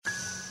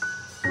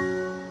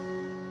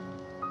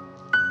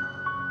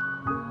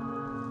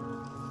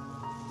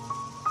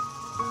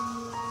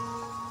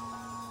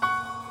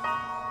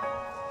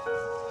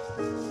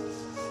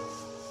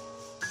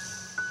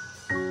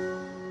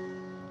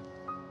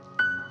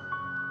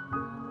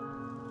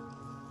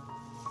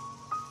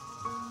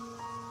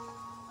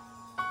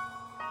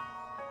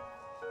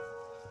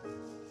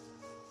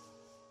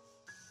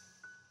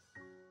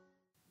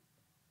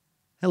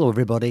Hello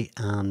everybody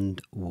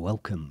and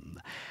welcome.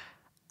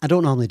 I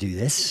don't normally do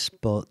this,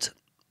 but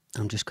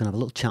I'm just going to have a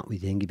little chat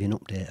with you and give you an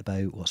update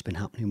about what's been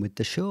happening with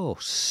the show.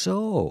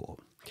 So,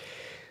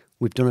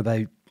 we've done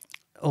about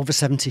over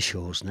 70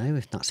 shows now,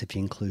 if you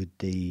include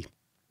the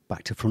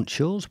back to front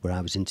shows where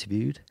I was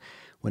interviewed.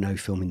 We're now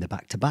filming the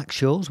back-to-back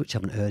shows, which I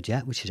haven't heard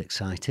yet, which is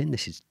exciting.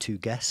 This is two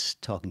guests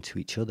talking to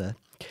each other.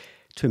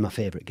 Two of my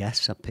favourite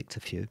guests, I've picked a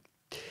few.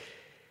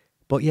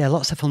 But yeah,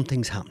 lots of fun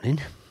things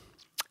happening.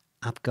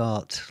 I've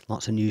got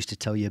lots of news to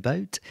tell you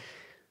about,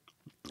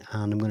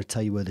 and I'm going to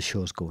tell you where the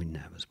show's going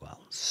now as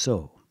well.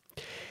 So,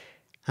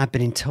 I've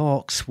been in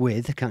talks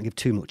with, I can't give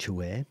too much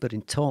away, but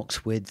in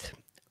talks with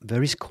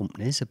various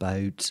companies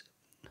about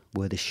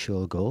where this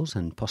show goes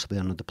and possibly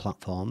on other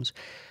platforms.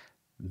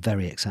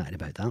 Very excited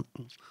about that.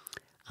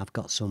 I've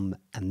got some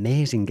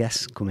amazing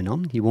guests coming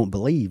on. You won't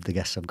believe the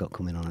guests I've got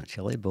coming on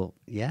actually, but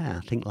yeah,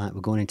 I think like we're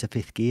going into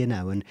fifth gear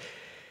now, and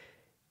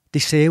they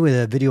say with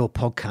a video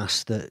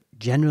podcast that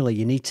generally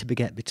you need to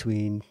get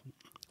between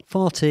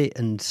 40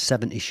 and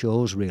 70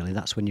 shows really.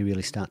 That's when you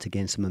really start to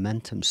gain some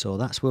momentum. So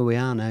that's where we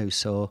are now.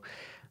 So,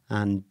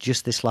 and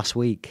just this last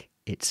week,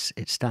 it's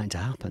starting to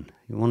happen.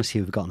 You want to see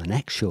who we've got on the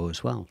next show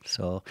as well.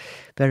 So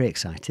very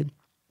excited.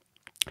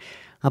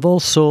 I've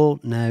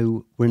also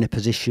now, we're in a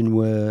position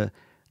where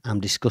I'm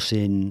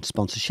discussing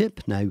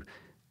sponsorship. Now,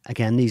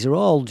 again, these are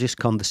all just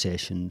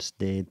conversations.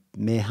 They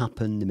may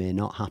happen, they may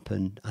not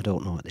happen. I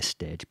don't know at this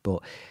stage,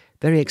 but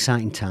very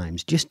exciting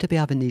times. Just to be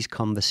having these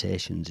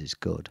conversations is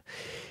good.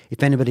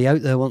 If anybody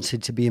out there wants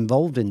to be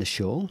involved in the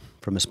show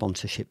from a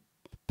sponsorship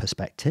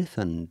perspective,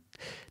 and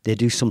they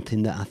do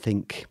something that I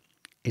think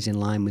is in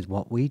line with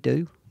what we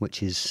do,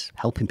 which is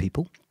helping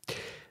people,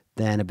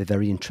 then I'd be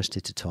very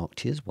interested to talk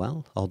to you as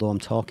well. Although I'm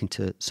talking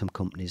to some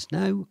companies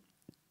now,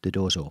 the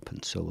door's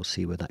open, so we'll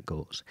see where that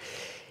goes.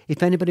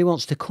 If anybody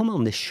wants to come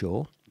on this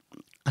show,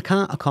 I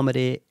can't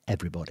accommodate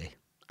everybody.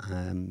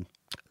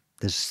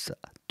 There's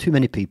too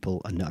many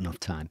people and not enough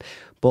time,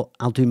 but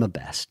I'll do my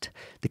best.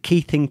 The key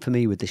thing for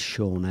me with this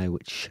show now,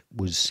 which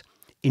was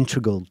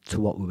integral to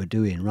what we were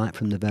doing right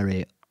from the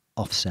very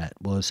offset,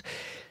 was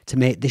to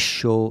make this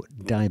show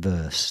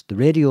diverse. The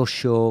radio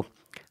show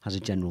has a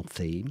general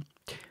theme,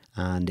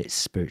 and it's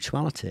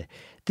spirituality.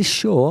 This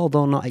show,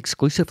 although not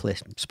exclusively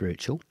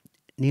spiritual,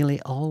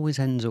 nearly always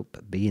ends up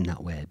being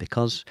that way,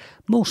 because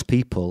most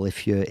people,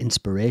 if you're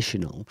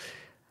inspirational,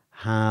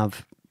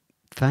 have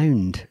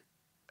found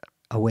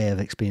a way of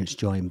experiencing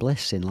joy and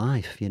bliss in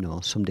life,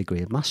 some degree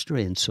of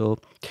mastery. And so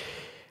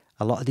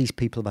a lot of these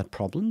people have had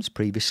problems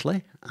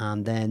previously,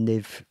 and then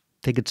they've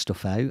figured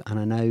stuff out and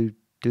are now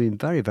doing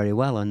very, very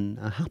well and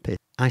are happy.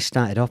 I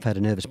started off, I had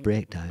a nervous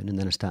breakdown, and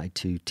then I started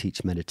to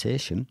teach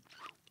meditation.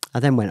 I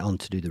then went on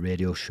to do the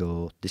radio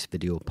show, this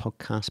video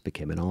podcast,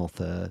 became an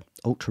author,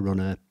 ultra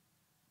runner,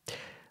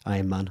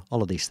 Ironman,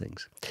 all of these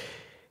things.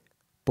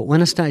 But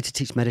when I started to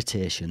teach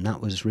meditation,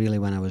 that was really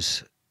when I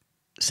was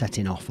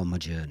setting off on my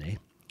journey.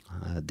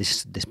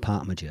 This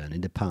part of my journey,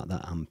 the part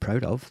that I'm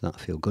proud of, that I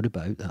feel good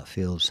about, that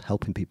feels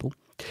helping people.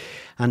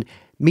 And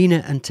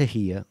Mina and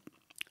Tahir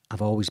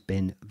have always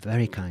been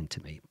very kind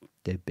to me.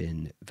 They've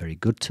been very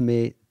good to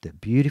me. They're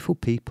beautiful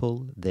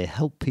people. They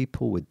help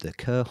people with the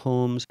care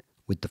homes,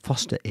 with the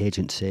foster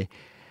agency,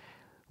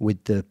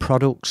 with the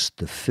products,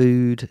 the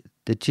food.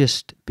 They're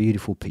just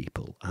beautiful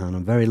people. And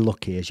I'm very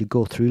lucky as you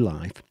go through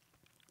life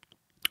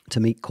to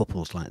meet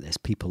couples like this,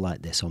 people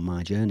like this on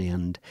my journey,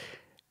 and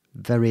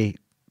very,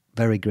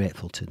 very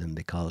grateful to them,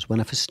 because when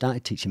I first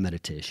started teaching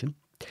meditation,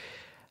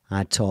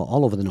 I taught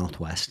all over the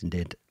Northwest and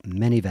did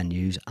many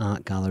venues,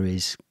 art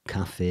galleries,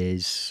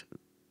 cafes,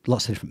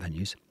 lots of different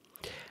venues.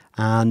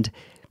 And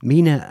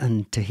Mina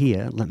and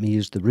Tahir let me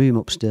use the room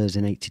upstairs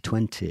in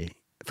 8020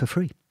 for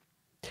free.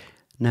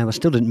 Now, I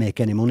still didn't make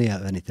any money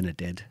out of anything I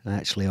did. I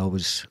actually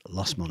always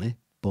lost money,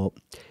 but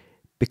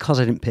because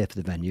I didn't pay for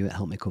the venue, it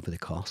helped me cover the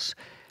costs.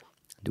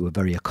 They were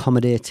very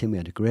accommodating, we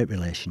had a great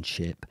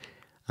relationship,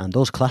 and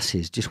those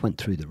classes just went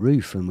through the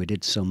roof, and we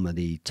did some of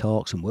the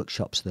talks and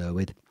workshops there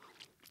with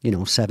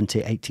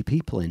 70, 80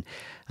 people in,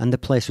 and the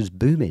place was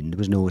booming. There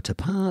was nowhere to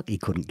park, you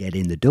couldn't get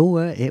in the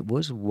door. It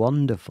was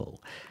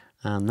wonderful,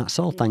 and that's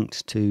all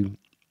thanks to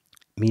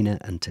Mina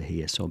and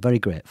Tahir. So very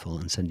grateful,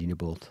 and sending you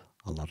both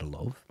a lot of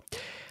love.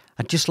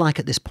 I'd just like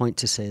at this point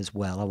to say as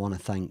well, I want to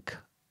thank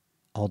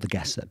all the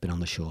guests that have been on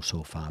the show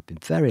so far. I've been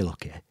very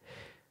lucky.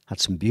 Had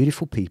some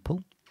beautiful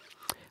people.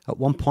 At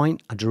one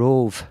point, I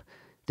drove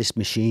this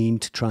machine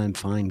to try and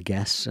find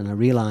guests, and I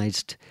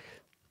realised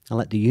I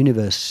let the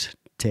universe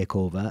take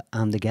over,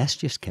 and the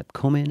guests just kept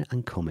coming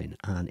and coming,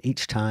 and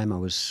each time I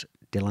was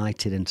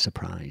delighted and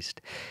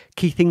surprised.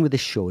 Key thing with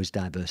this show is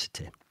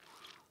diversity.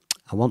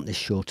 I want this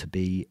show to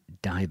be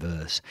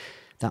diverse.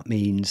 That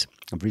means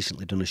I've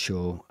recently done a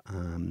show,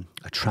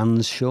 a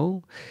trans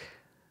show.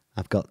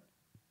 I've got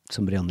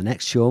somebody on the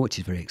next show, which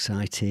is very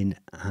exciting,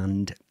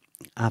 and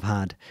I've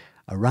had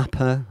a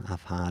rapper,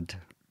 I've had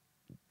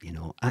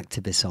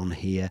activists on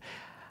here.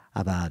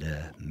 I've had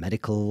a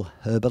medical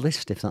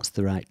herbalist, if that's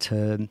the right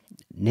term,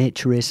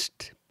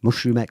 naturist,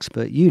 mushroom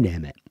expert, you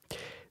name it.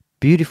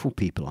 beautiful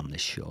people on this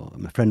show.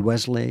 My friend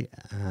Wesley,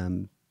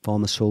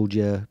 former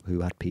soldier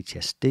who had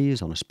PTSD,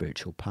 is on a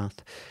spiritual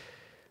path.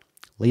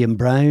 Liam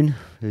Brown,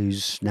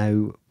 who's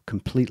now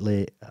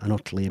completely and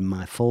utterly in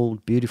my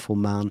fold, beautiful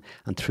man.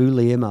 And through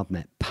Liam, I've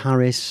met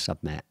Paris,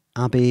 I've met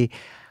Abby,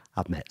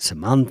 I've met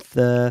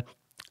Samantha.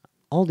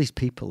 All these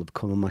people have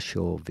come on my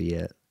show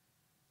via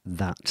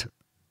that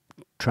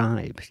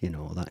tribe,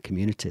 that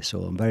community.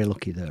 So I'm very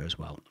lucky there as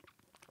well.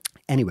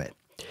 Anyway,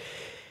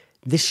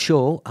 this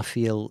show, I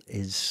feel,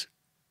 is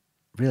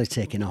really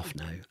taking off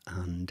now.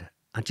 And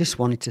I just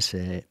wanted to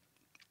say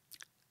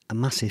a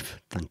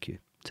massive thank you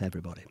to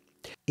everybody.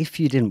 If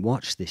you didn't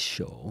watch this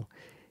show,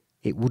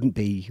 it wouldn't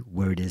be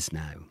where it is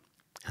now.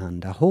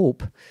 And I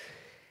hope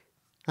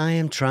I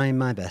am trying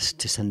my best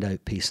to send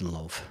out peace and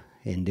love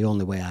in the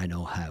only way I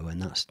know how, and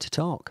that's to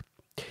talk.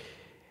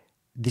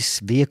 This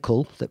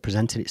vehicle that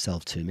presented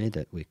itself to me,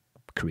 that we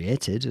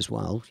created as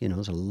well,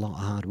 there's a lot of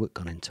hard work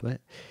gone into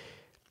it.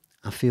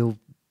 I feel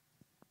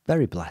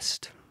very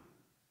blessed,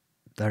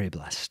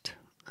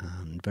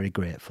 and very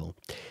grateful.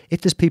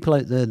 If there's people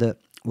out there that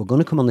were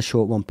going to come on the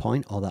show at one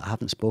point or that I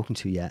haven't spoken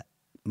to yet,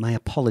 my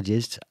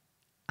apologies.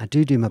 I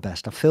do my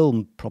best. I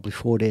film probably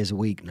 4 days a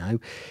week now.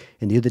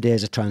 And the other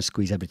days I try and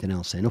squeeze everything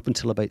else in. Up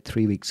until about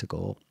 3 weeks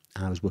ago,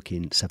 I was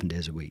working 7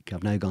 days a week.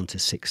 I've now gone to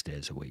 6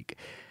 days a week.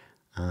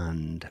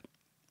 And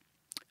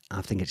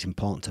I think it's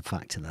important to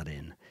factor that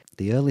in.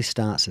 The early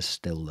starts are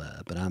still there,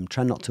 but I'm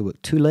trying not to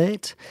work too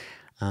late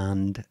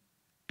and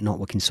not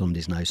working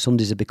Sundays now.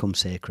 Sundays have become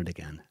sacred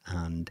again.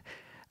 And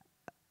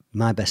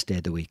my best day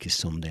of the week is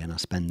Sunday, and I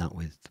spend that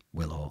with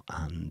Willow,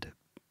 and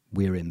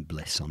we're in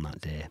bliss on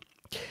that day.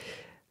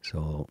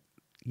 So,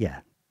 yeah,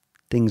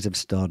 things have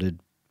sort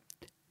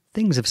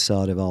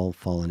of all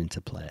fallen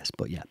into place.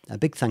 But yeah, a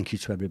big thank you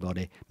to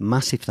everybody.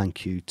 Massive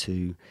thank you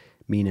to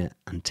Mina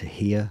and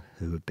Tahir,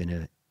 who have been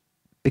a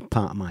big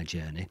part of my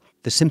journey.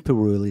 The simple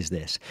rule is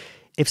this: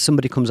 if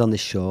somebody comes on this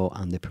show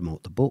and they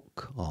promote the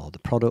book or the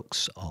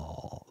products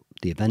or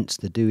the events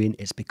they're doing,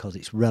 it's because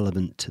it's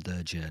relevant to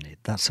their journey.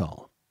 That's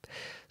all.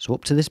 So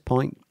up to this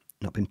point,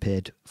 not been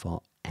paid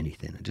for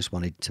anything. I just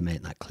wanted to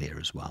make that clear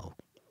as well.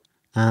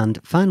 And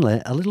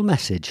finally, a little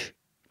message.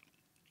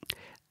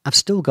 I've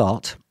still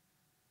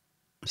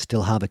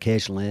have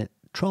occasionally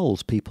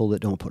trolls, people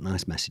that don't put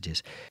nice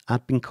messages.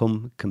 I've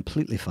become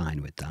completely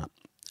fine with that.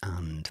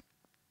 And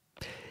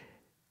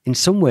in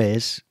some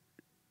ways,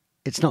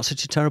 it's not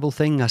such a terrible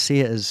thing. I see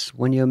it as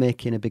when you're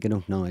making a big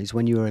enough noise,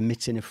 when you're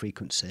emitting a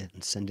frequency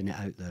and sending it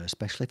out there,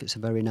 especially if it's a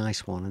very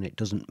nice one and it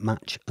doesn't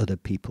match other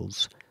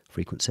people's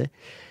frequency,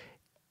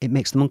 it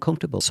makes them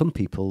uncomfortable. Some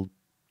people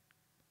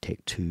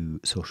take to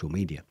social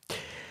media.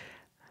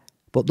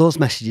 But those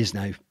messages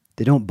now,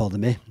 they don't bother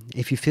me.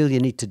 If you feel you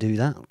need to do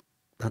that,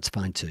 that's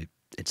fine too.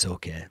 It's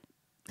okay.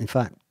 In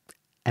fact,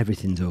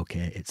 everything's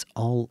okay. It's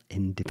all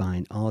in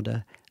divine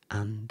order,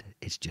 and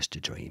it's just a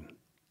dream.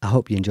 I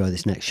hope you enjoy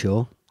this next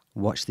show.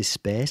 Watch this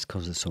space,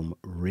 because there's some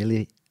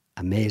really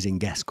amazing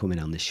guests coming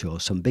on this show.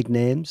 Some big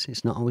names.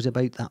 It's not always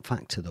about that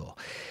factor though.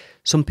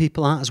 Some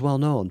people aren't as well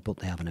known, but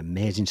they have an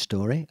amazing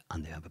story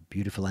and they have a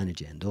beautiful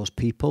energy. And those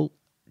people,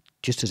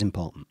 just as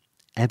important.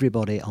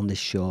 Everybody on this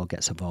show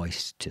gets a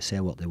voice to say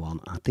what they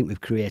want. I think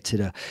we've created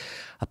a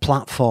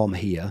platform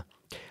here,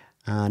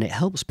 and it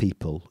helps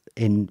people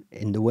in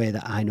the way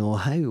that I know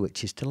how,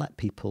 which is to let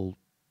people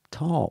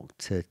talk,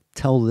 to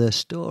tell their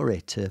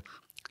story, to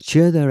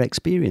share their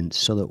experience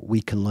so that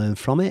we can learn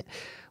from it,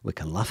 we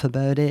can laugh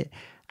about it,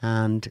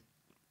 and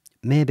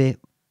maybe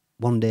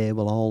one day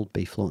we'll all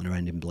be floating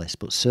around in bliss,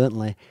 but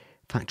certainly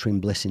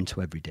factoring bliss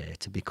into every day,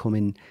 to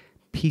becoming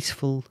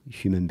peaceful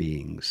human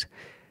beings,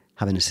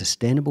 having a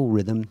sustainable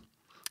rhythm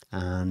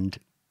and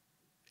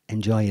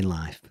enjoying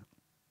life.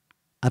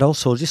 I'd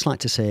also just like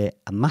to say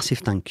a massive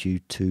thank you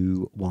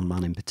to one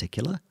man in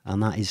particular,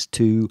 and that is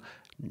to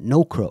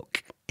Noel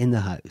Crook in the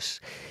house.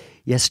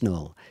 Yes,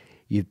 Noel,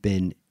 you've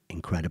been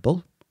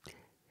incredible.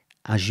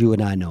 As you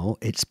and I know,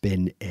 it's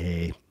been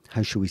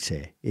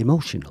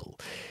emotional,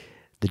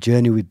 the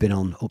journey we've been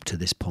on up to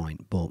this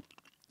point, but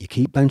you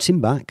keep bouncing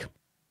back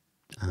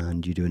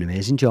and you do an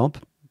amazing job.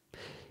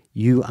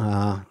 You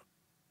are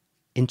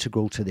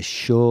integral to this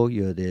show.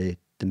 You're the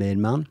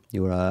main man.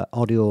 You're an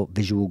audio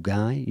visual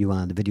guy. You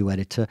are the video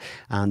editor,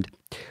 and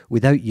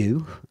without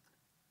you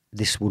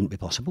this wouldn't be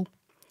possible,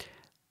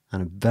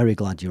 and I'm very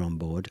glad you're on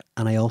board.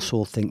 And I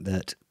also think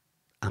that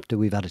after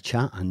we've had a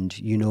chat and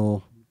you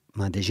know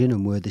my vision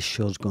and where this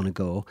show's going to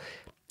go,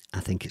 I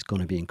think it's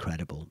going to be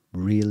incredible.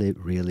 Really,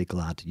 really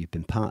glad you've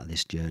been part of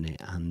this journey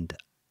and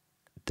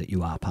that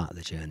you are part of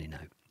the journey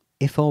now.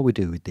 If all we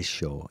do with this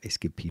show is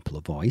give people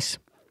a voice,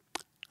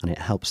 and it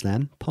helps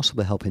them,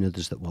 possibly helping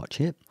others that watch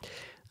it,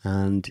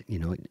 and,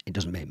 it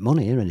doesn't make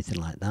money or anything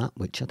like that,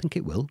 which I think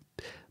it will,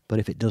 but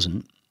if it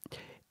doesn't,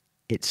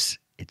 it's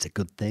a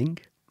good thing,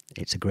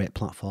 it's a great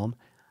platform,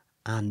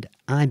 and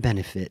I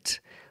benefit.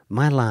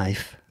 My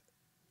life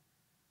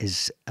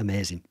is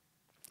amazing.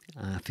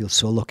 I feel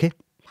so lucky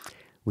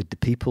with the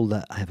people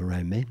that I have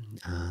around me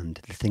and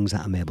the things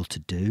that I'm able to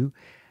do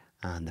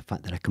and the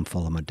fact that I can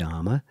follow my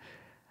Dharma.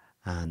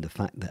 and the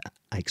fact that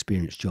I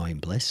experience joy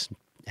and bliss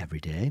every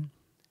day,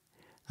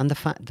 and the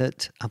fact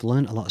that I've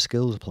learned a lot of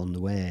skills along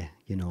the way.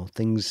 You know,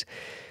 things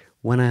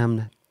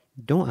when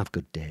don't have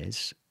good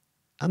days,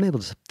 I'm able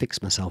to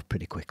fix myself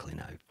pretty quickly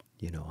now.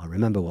 You know, I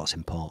remember what's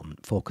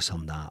important, focus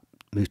on that,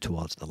 move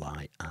towards the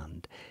light,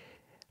 and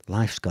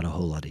life's got a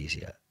whole lot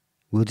easier.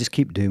 We'll just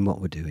keep doing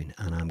what we're doing,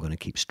 and I'm going to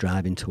keep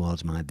striving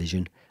towards my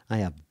vision. I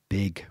have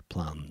big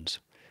plans,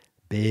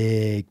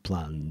 big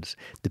plans.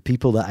 The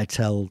people that I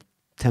tell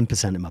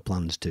 10% of my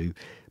plans to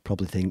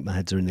probably think my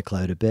heads are in the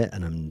cloud a bit,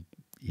 and I'm,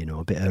 you know,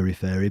 a bit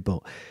airy-fairy,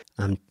 but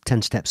I'm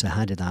 10 steps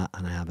ahead of that,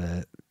 and I have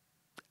a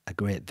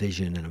great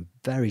vision, and I'm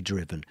very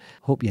driven.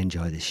 Hope you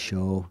enjoy this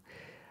show.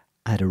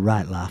 I had a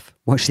right laugh.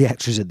 Watch the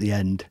extras at the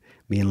end.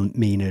 Me and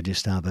Mina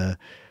just have a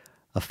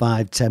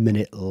 5-10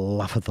 minute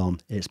laugh-a-thon.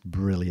 It's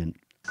brilliant.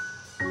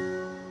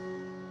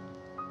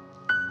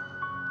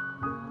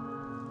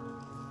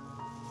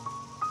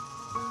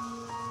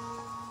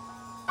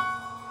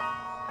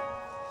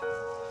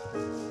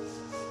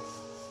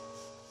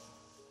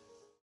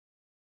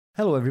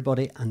 Hello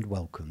everybody and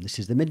welcome. This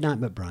is the Midnight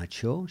McBride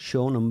Show,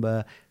 show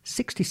number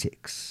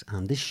 66,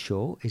 and this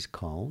show is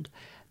called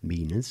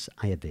Mina's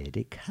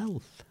Ayurvedic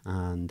Health,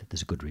 and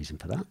there's a good reason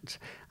for that.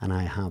 And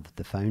I have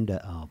the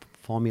founder of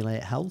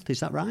Formulate Health,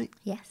 is that right?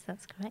 Yes,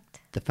 that's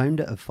correct. The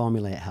founder of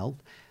Formulate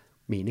Health,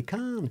 Mina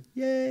Khan.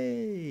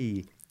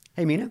 Yay!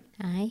 Hey Mina.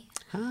 Hi.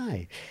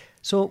 Hi.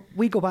 So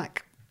we go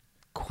back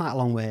quite a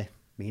long way,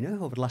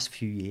 Mina, over the last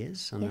few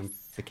years, and Yes.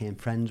 I became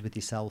friends with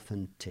yourself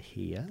and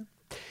Tahir.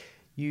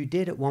 You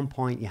did at one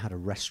point, you had a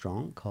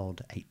restaurant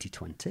called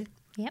 8020.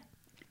 Yep.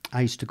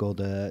 I used to go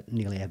there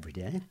nearly every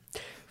day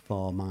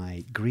for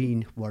my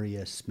Green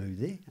Warrior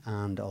smoothie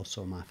and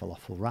also my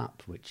falafel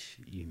wrap, which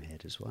you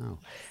made as well.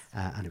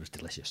 And it was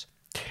delicious.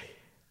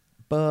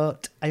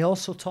 But I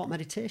also taught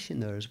meditation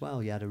there as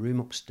well. You had a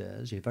room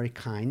upstairs. You're very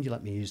kind. You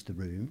let me use the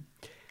room.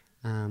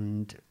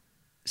 And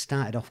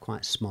started off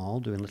quite small,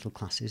 doing little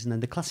classes. And then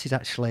the classes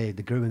actually,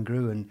 they grew and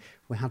grew. And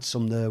we had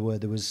some there where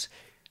there was,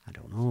 I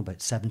don't know,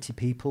 about 70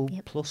 people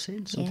plus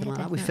in, something like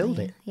that. We filled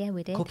it. Yeah,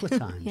 we did. A couple of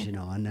times, you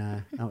know, and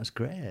that was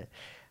great.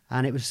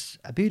 And it was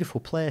a beautiful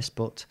place,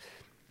 but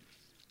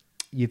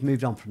you've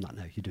moved on from that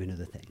now. You're doing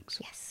other things.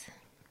 Yes.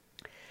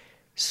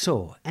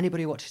 So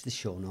anybody who watches the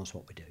show knows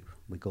what we do.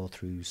 We go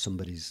through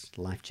somebody's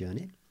life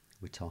journey.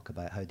 We talk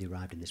about how they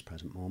arrived in this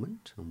present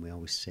moment. And we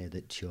always say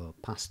that your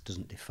past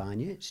doesn't define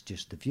you. It's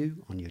just the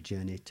view on your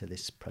journey to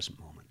this present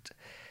moment.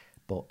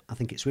 But I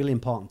think it's really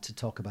important to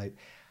talk about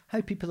how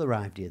people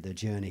arrived here, their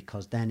journey,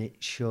 because then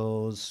it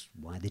shows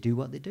why they do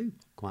what they do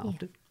quite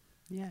often.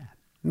 Yeah.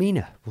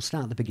 Mina, we'll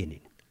start at the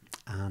beginning.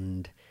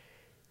 And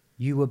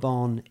you were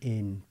born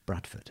in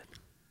Bradford.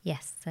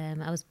 Yes,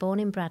 I was born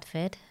in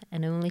Bradford,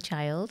 an only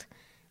child.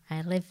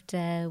 I lived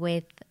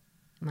with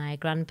my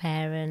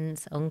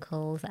grandparents,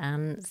 uncles,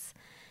 aunts,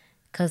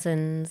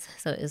 cousins,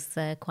 so it was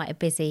quite a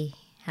busy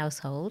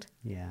household.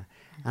 Yeah.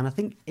 And I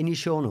think in your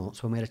show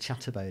notes, when we had a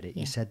chat about it,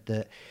 you said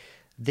that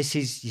you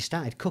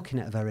started cooking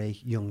at a very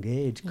young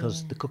age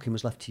because the cooking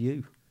was left to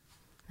you.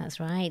 That's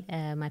right.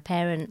 My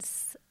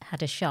parents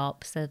had a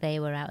shop, so they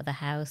were out of the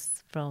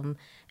house from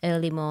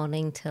early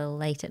morning till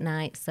late at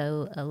night.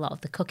 So a lot of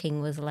the cooking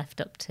was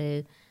left up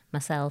to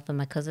myself and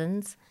my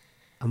cousins.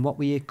 And what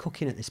were you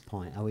cooking at this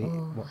point?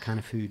 What kind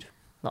of food?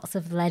 Lots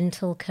of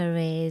lentil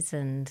curries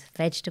and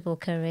vegetable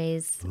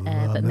curries,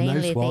 my but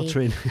mainly mouth's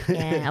watering.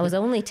 I was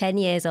only 10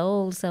 years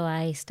old, so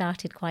I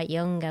started quite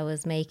young. I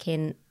was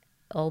making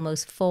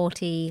almost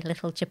 40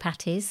 little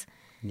chapatis.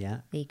 Yeah.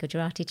 The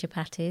Gujarati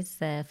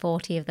chapatis,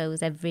 40 of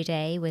those every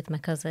day with my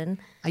cousin.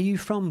 Are you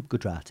from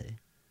Gujarati?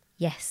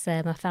 Yes,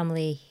 my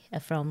family are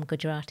from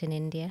Gujarat in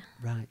India.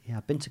 Right, yeah,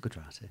 I've been to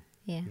Gujarati.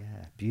 Yeah.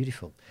 Yeah,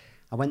 beautiful.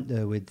 I went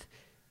there with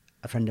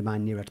a friend of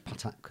mine, Neeraj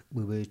Patak.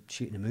 We were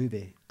shooting a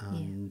movie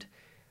and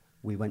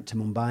we went to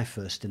Mumbai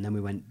first and then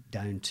we went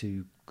down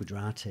to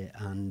Gujarati,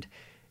 and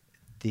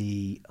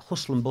the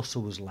hustle and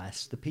bustle was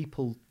less. The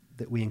people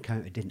that we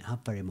encountered didn't have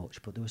very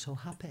much, but they were so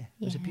happy.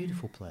 It was a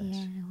beautiful place.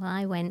 Yeah, well,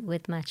 I went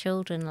with my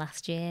children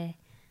last year.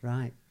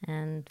 Right.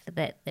 And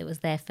it was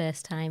their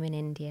first time in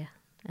India,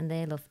 and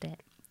they loved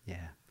it.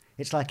 Yeah.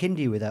 It's like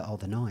India without all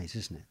the noise,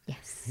 isn't it?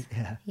 Yes.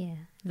 Yeah. Yeah.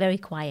 Very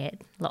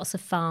quiet. Lots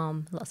of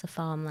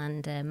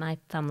farmland. My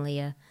family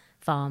are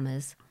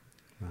farmers.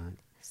 Right.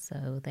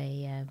 So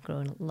they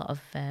grow a lot of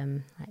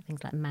things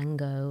like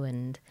mango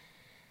and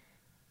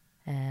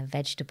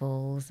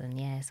vegetables,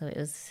 and so it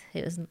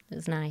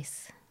was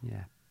nice.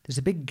 Yeah. There's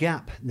a big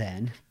gap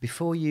then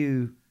before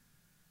you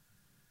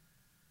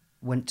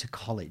went to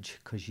college,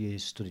 because you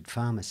studied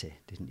pharmacy,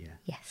 didn't you?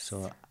 Yes.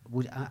 So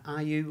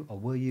are you or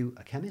were you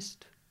a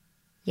chemist?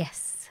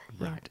 Yes.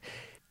 Right.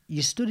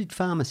 You studied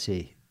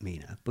pharmacy,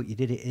 Mina, but you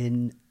did it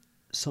in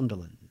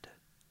Sunderland.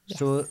 Yes.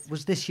 So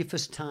was this your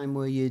first time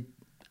where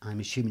I'm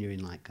assuming you're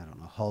in, like, I don't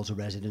know, halls of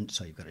residence,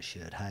 so you've got a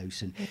shared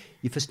house, and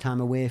your first time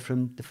away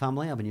from the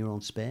family, having your own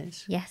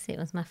space? Yes, it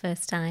was my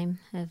first time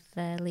of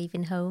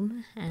leaving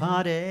home.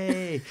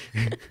 Party!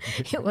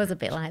 It was a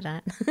bit like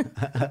that.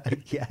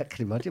 Yeah, I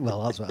can imagine.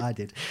 Well, that's what I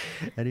did.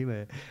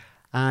 Anyway,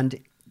 And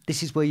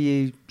this is where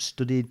you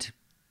studied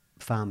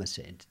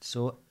pharmacy.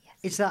 So Yes.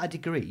 is that a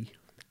degree?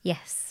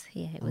 Yes,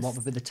 yeah, it And was. what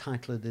would be the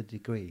title of the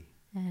degree?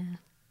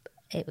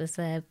 It was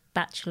a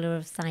Bachelor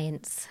of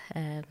Science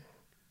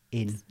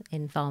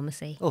in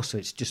pharmacy. Oh, so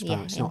it's just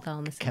Yeah, it's in not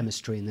pharmacy.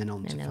 chemistry and then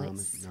on to No,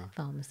 pharmacy. it's No.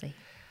 pharmacy.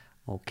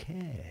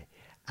 Okay.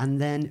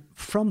 And then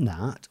from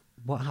that,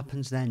 what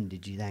happens then?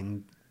 Did you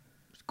then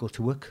go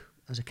to work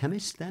as a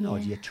chemist then, or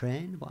do you Yeah.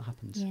 train? What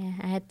happens? Yeah,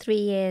 I had 3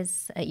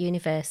 years at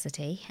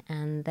university,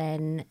 and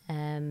then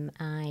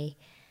I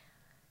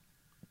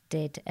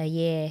did a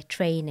year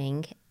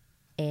training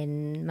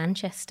in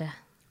Manchester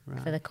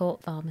Right. for the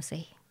court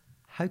pharmacy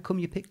How come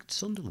you picked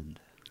Sunderland?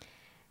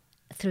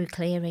 through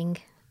clearing.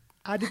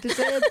 I did the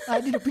same. I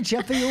did up in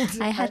Sheffield.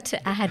 I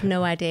had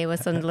no idea where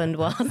Sunderland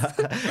was.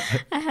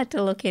 I had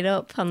to look it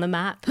up on the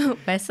map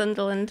where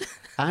Sunderland.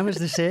 I was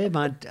the same.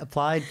 I'd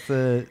applied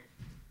for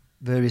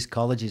various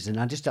colleges and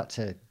I just had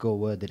to go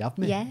where they'd have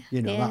me. Yeah,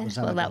 You know, yeah. that was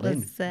how well, I that got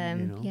was in.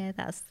 You know. yeah.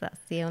 That's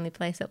the only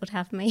place that would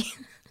have me.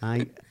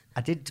 I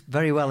did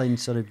very well in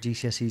sort of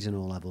GCSEs and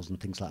O levels and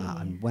things like that.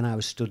 Yeah. And when I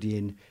was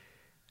studying,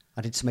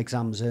 I did some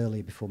exams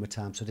early before my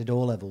time. So I did O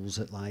levels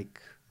at I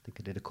think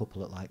I did a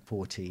couple at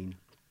 14.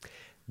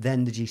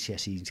 Then the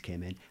GCSEs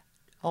came in,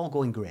 all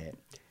going great.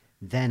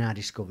 Then I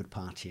discovered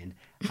partying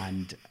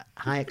and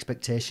high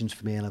expectations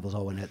for me A levels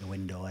all went out the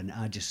window, and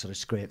I just sort of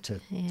scraped a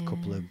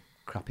couple of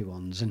crappy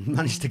ones and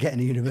managed to get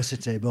into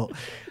university, but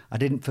I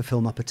didn't fulfil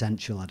my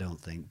potential, I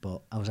don't think,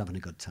 but I was having a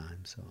good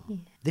time. So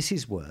this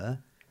is where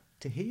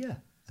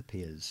Tahir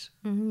appears.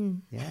 Mm-hmm.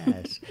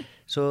 Yes.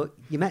 So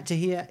you met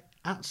Tahir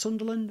at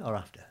Sunderland or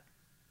after?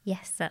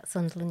 Yes, at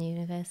Sunderland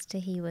University.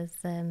 He was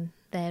there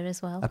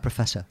as well. A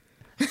professor.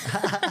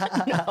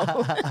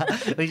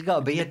 Well, he's got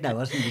a beard now,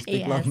 hasn't he? This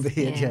big He long has,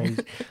 beard. yeah. Yeah.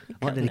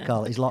 What did he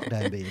call it? His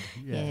lockdown beard.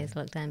 Yeah, his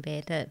lockdown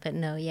beard. But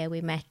no, yeah,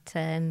 we met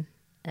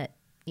at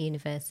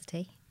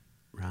university.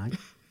 Right,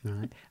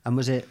 right. And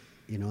was it,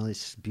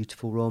 this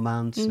beautiful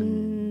romance?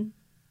 And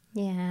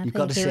Yeah, you've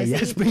got to say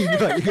yes, but you're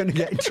going to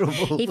get in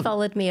trouble. He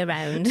followed me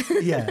around.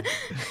 Yeah.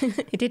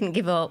 He didn't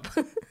give up.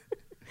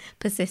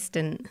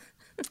 Persistent.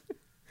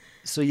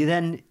 So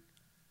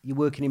you're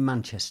working in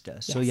Manchester.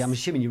 So Yes. I'm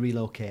assuming you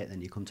relocate,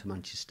 then you come to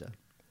Manchester.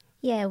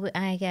 Yeah,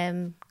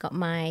 I got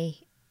my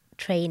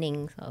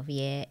training sort of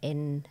year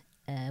in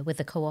with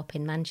the co-op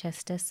in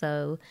Manchester.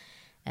 So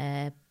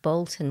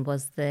Bolton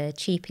was the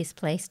cheapest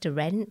place to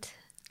rent.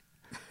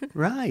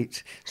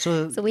 Right.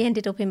 So we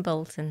ended up in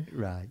Bolton.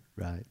 Right.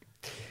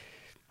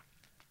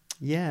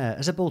 Yeah,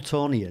 as a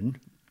Boltonian,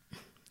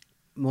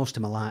 most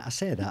of my life, I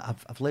say that,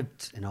 I've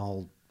lived in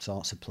all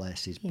sorts of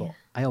places, but Yeah.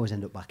 I always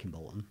end up back in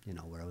Bolton,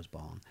 where I was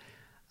born.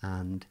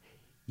 And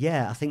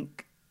yeah, I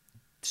think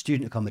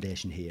student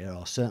accommodation here,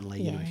 or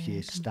certainly, if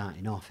you're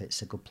starting off,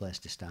 it's a good place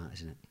to start,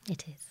 isn't it?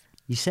 It is.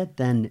 You said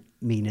then,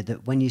 Mina,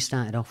 that when you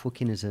started off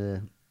working as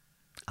a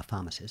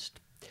pharmacist,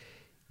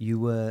 you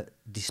were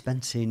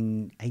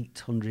dispensing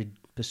 800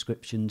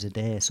 prescriptions a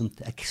day,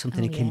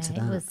 something akin to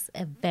that. It was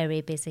a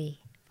very busy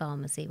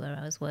pharmacy where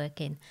I was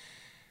working,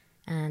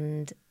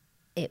 and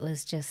it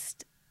was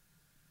just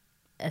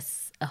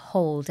a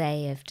whole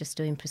day of just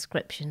doing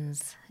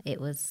prescriptions. It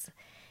was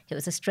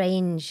a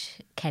strange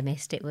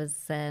chemist. It was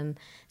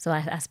so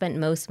I spent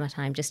most of my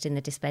time just in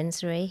the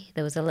dispensary.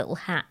 There was a little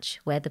hatch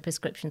where the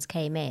prescriptions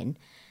came in.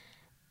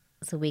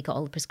 So we got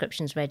all the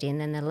prescriptions ready,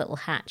 and then a little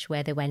hatch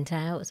where they went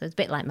out. So it's a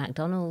bit like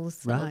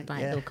McDonald's. Right,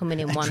 They were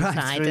coming in A one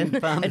side and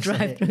drive-through a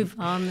drive-through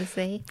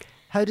pharmacy.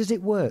 How does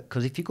it work?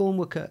 Because if you go and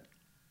work at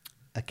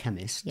a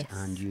chemist Yes.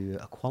 and you're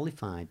a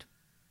qualified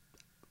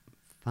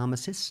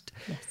pharmacist,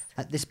 Yes.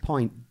 at this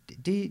point,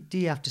 do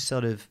you have to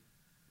sort of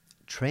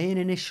train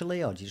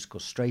initially, or do you just go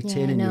straight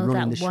in and you're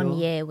running the that show? one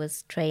year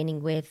was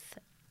training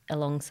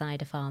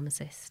alongside a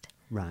pharmacist.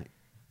 Right.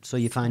 So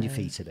you find your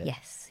feet a bit.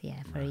 Yes,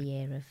 for a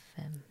year of...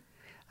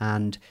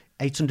 And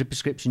 800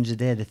 prescriptions a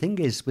day. The thing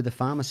is, with a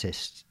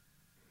pharmacist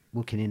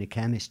working in a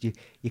chemist, you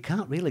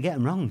can't really get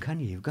them wrong,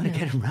 can you? You've got to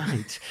get them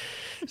right.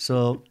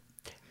 So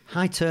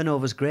high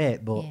turnover's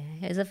great, but...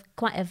 Yeah, it was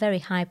quite a very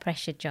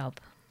high-pressure job.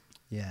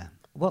 Yeah.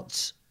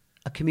 What's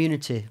a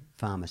community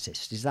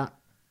pharmacist? Is that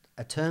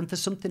a term for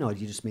something, or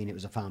do you just mean it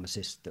was a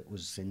pharmacist that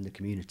was in the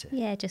community?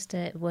 Yeah, just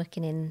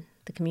working in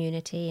the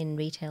community in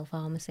retail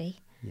pharmacy.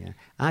 Yeah.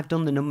 I've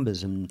done the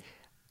numbers, and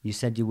you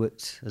said you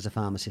worked as a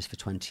pharmacist for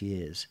 20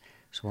 years,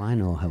 so I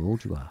know how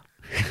old you are.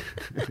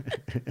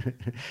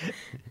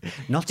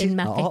 Not In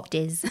my all-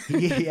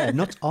 50s. Yeah,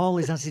 not all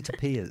is as it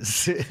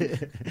appears.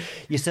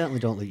 You certainly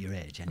don't look your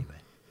age anyway.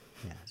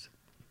 Yes.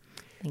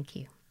 Thank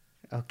you.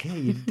 Okay,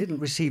 you didn't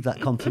receive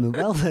that compliment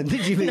well then,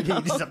 did you? You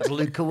just have to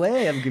look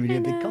away. I'm giving you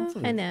a big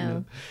compliment. I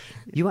know.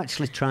 You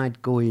actually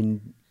tried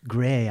going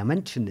grey. I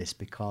mentioned this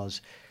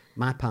because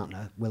my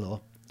partner,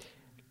 Willow,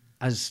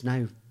 has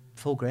now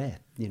full grey,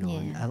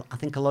 And I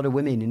think a lot of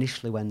women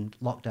initially when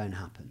lockdown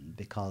happened,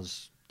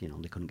 because, they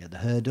couldn't get the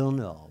hair done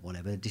or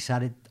whatever,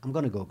 decided, I'm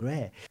going to go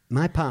grey.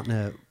 My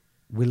partner,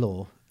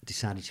 Willow,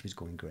 decided she was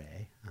going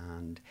grey,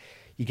 and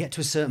you get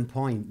to a certain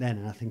point then,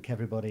 and I think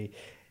everybody...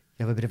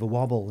 have a bit of a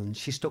wobble, and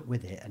she stuck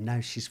with it, and now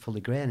she's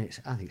fully grey, and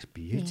I think it's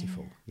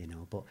beautiful, you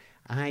know. But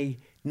I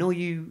know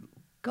you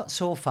got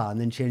so far and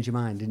then changed your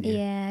mind, didn't you?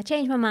 Yeah, I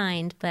changed my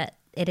mind, but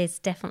it is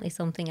definitely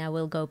something I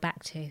will go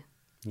back to.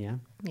 Yeah.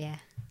 Yeah.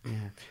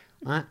 Yeah.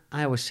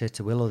 I always say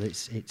to Willow that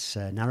it's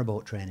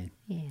narrowboat training,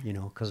 Yeah. you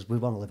know, because we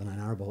want to live on a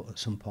narrowboat at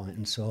some point,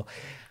 and so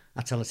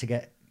I tell her to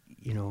get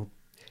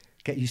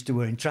used to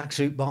wearing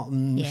tracksuit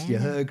bottoms, your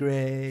hair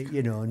grey,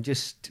 you know, and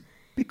just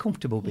be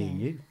comfortable being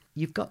you.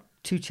 You've got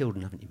 2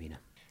 children, haven't you, Mina?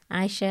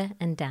 Aisha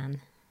and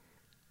Dan.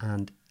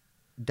 And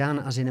Dan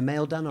as in a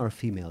male Dan or a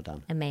female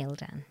Dan? A male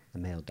Dan. A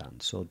male Dan.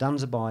 So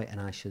Dan's a boy and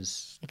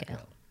Aisha's a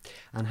girl.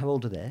 And how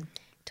old are they?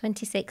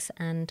 26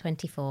 and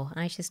 24.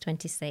 Aisha's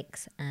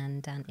 26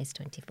 and Dan is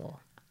 24.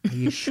 Are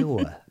you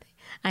sure?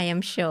 I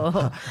am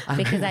sure,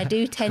 because I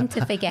do tend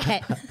to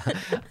forget.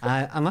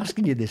 I'm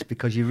asking you this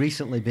because you've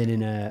recently been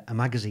in a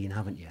magazine,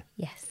 haven't you?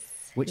 Yes.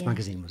 Which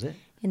magazine was it?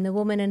 In the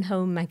Woman and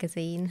Home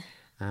magazine.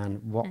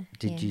 And what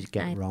did you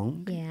get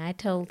wrong? Yeah, I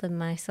told them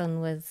my son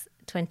was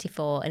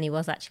 24 and he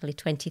was actually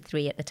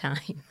 23 at the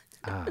time.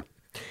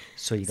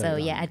 So you got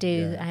it wrong. I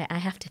do. Yeah. I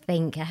have to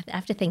think. I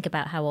have to think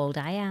about how old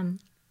I am.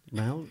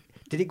 Well,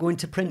 did it go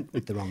into print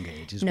with the wrong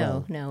age as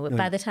well? No.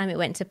 By the time it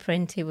went to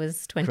print, he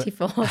was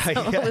 24, so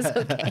it was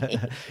okay.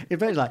 It's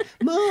very like,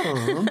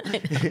 Mom!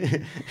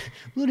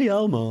 Bloody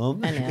hell,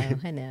 Mom!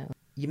 I know.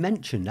 You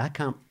mentioned, I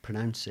can't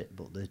pronounce it,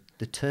 but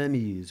the term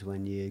you use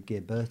when you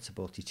give birth to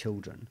both your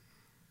children.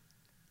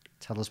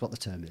 Tell us what the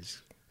term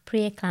is.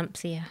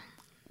 Preeclampsia.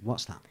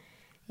 What's that?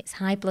 It's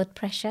high blood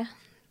pressure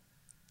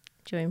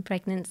during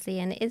pregnancy,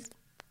 and it is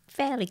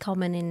fairly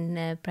common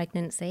in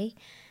pregnancy,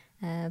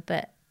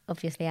 but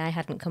obviously I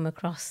hadn't come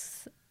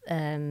across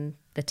the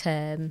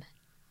term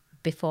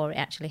before it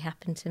actually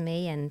happened to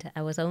me, and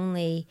I was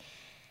only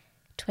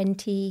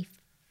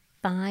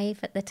 25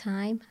 at the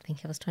time. I think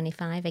I was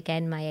 25.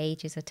 Again, my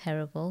ages are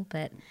terrible,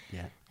 but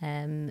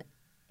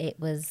it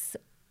was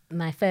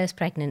my first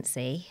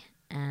pregnancy,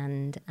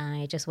 and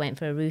I just went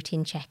for a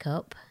routine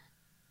checkup,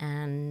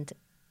 and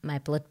my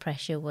blood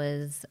pressure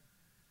was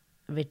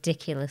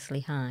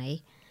ridiculously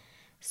high.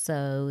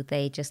 So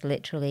they just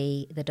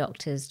literally, the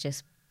doctors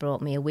just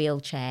brought me a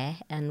wheelchair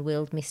and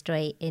wheeled me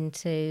straight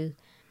into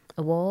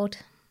a ward,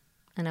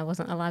 and I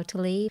wasn't allowed to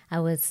leave. I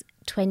was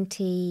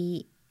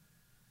 28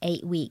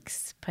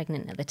 weeks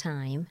pregnant at the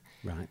time.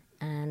 Right.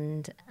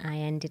 And I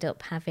ended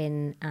up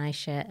having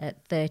Aisha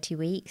at 30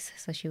 weeks,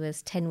 so she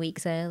was 10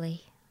 weeks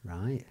early.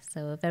 Right.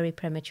 So a very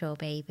premature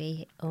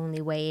baby,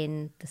 only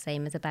weighing the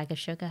same as a bag of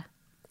sugar.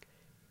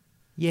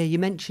 Yeah, you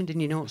mentioned in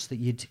your notes that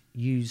you'd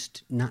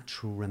used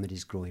natural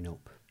remedies growing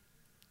up.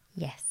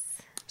 Yes.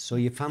 So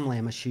your family,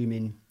 I'm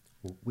assuming,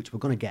 which we're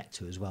going to get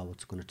to as well, we're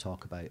going to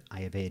talk about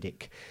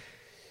Ayurvedic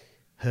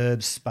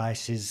herbs,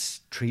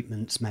 spices,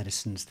 treatments,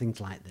 medicines,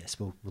 things like this.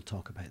 We'll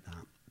talk about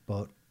that.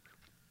 But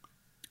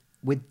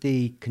with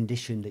the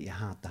condition that you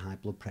had, the high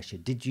blood pressure,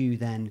 did you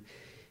then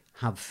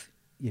have,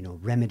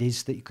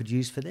 remedies that you could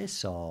use for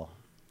this, or?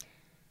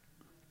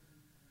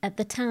 At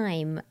the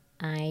time,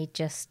 I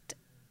just,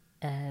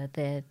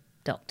 the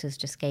doctors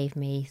just gave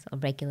me sort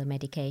of regular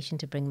medication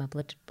to bring my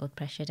blood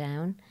pressure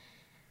down.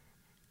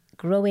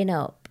 Growing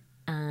up,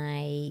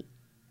 I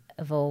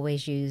have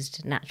always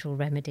used natural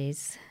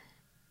remedies.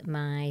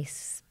 My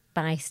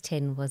spice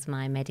tin was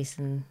my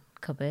medicine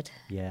cupboard.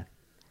 Yeah.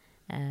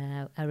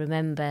 I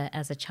remember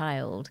as a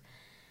child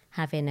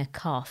having a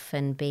cough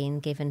and being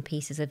given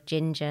pieces of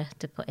ginger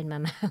to put in my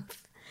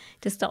mouth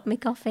to stop me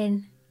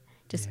coughing.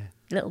 Just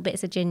little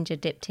bits of ginger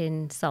dipped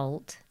in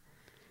salt.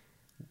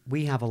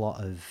 We have a lot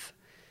of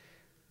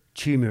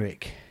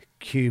turmeric,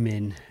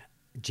 cumin,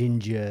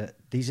 ginger.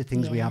 These are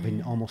things we have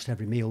in almost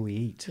every meal we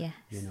eat. Yes.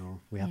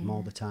 We have them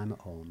all the time at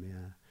home,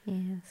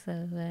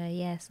 So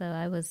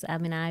I was,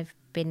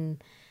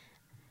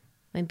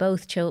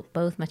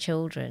 both my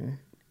children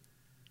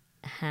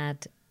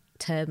had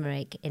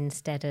turmeric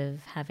instead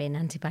of having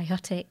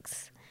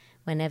antibiotics.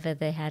 Whenever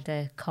they had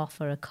a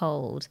cough or a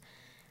cold,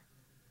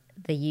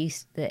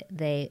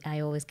 I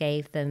always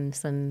gave them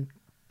some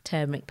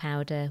turmeric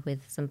powder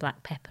with some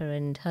black pepper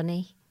and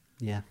honey.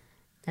 Yeah.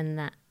 And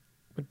that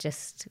would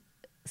just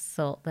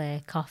sort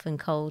their cough and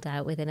cold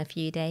out within a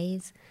few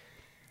days.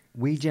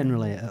 We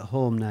generally, at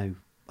home now,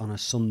 on a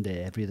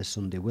Sunday, every other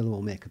Sunday,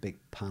 will make a big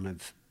pan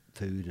of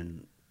food,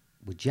 and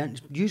we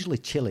usually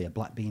chili, a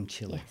black bean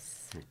chili.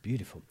 Yes. It's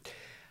beautiful.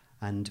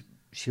 And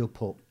she'll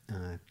put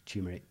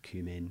turmeric,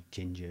 cumin,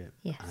 ginger,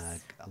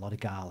 a lot of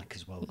garlic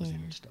as well goes in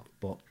and stuff.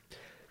 But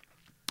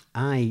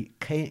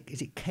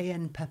is it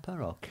cayenne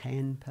pepper or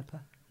cayenne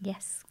pepper?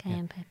 Yes,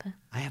 cayenne pepper.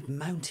 I have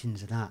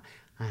mountains of that.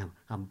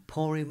 I'm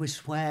pouring with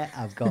sweat.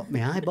 I've got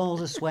my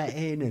eyeballs are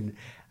sweating,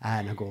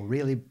 and I go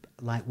really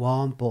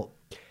warm. But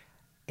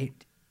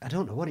I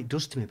don't know what it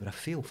does to me, but I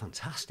feel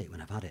fantastic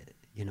when I've had it.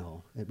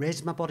 It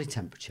raises my body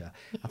temperature.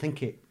 Yeah. I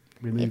think it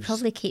removes. It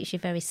probably keeps you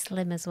very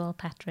slim as well,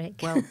 Patrick.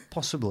 Well,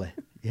 possibly,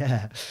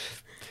 yeah.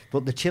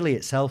 But the chili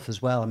itself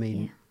as well. I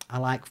mean, I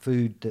like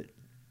food that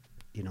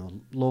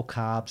low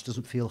carbs,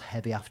 doesn't feel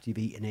heavy after you've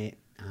eaten it,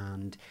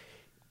 and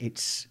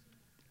it's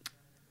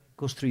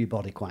goes through your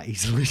body quite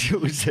easily, shall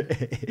we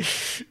say.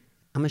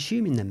 I'm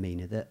assuming then,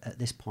 Mina, that at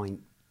this point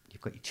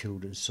you've got your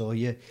children, so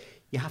you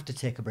have to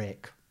take a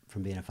break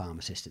from being a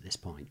pharmacist at this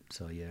point.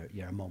 So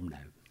you're a mum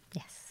now.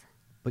 Yes.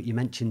 But you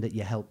mentioned that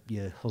you help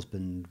your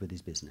husband with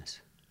his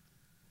business.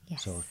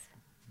 Yes. So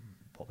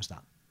what was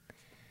that?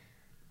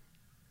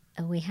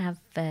 We have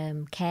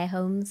care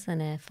homes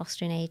and a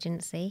fostering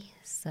agency.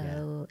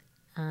 So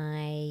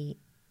I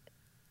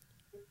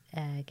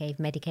gave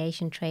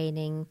medication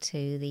training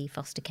to the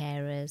foster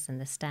carers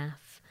and the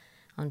staff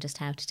on just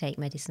how to take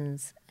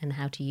medicines and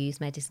how to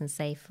use medicines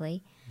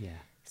safely. Yeah.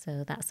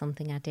 So that's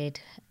something I did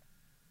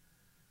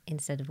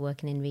instead of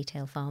working in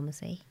retail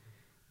pharmacy.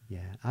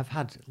 Yeah. I've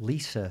had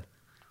Lisa,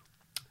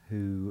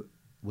 who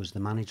was the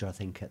manager, I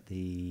think, at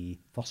the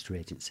foster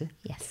agency.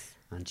 Yes.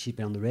 And she'd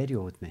been on the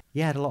radio with me.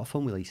 Yeah, I had a lot of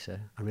fun with Lisa.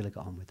 I really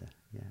got on with her,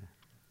 yeah.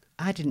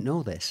 I didn't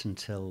know this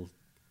until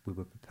we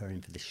were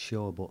preparing for this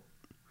show, but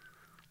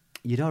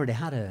you'd already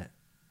had a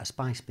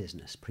spice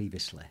business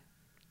previously.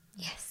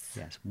 Yes.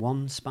 Yes,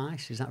 One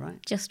Spice, is that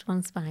right? Just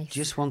One Spice.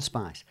 Just One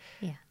Spice.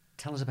 Yeah.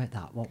 Tell us about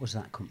that. What was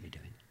that company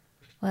doing?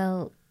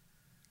 Well,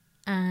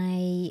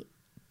 I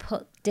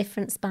put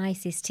different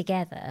spices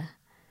together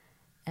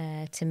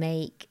to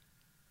make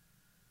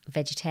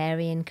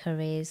vegetarian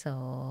curries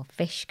or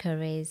fish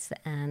curries,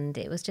 and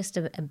it was just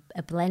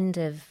a blend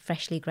of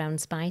freshly ground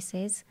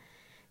spices.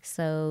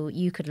 So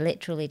you could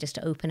literally just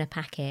open a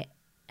packet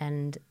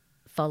and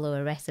follow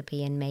a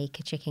recipe and make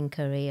a chicken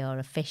curry or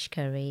a fish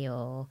curry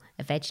or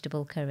a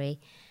vegetable curry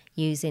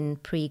using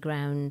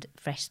pre-ground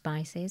fresh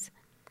spices.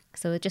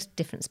 So just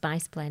different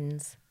spice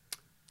blends.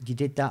 You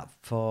did that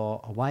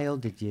for a while,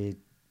 did you?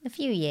 A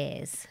few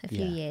years.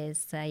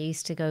 I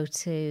used to go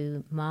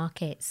to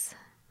markets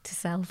to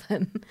sell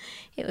them.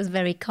 It was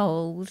very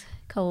cold,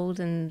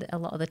 and a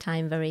lot of the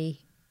time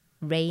very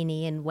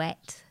rainy and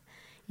wet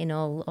in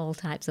all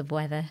types of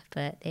weather,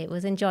 but it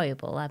was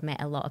enjoyable. I've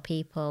met a lot of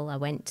people. I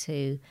went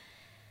to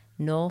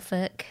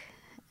Norfolk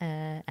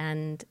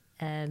and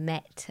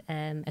met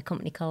a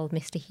company called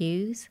Mr.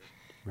 Hughes,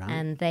 Right.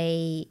 and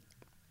they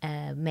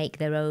make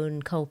their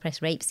own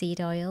cold-pressed rapeseed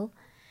oil.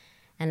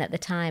 And at the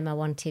time I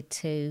wanted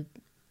to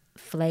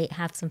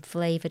have some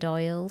flavoured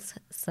oils,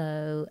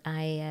 so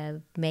I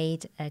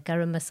made a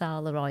garam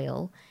masala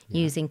oil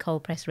using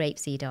cold-pressed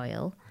rapeseed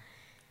oil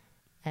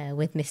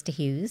with Mr.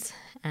 Hughes,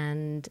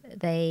 and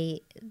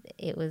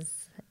it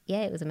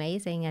was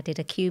amazing. I did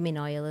a cumin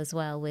oil as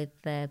well with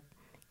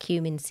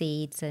cumin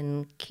seeds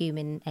and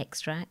cumin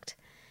extract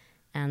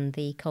and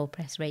the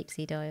cold-pressed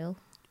rapeseed oil.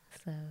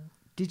 So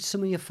Did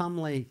some of your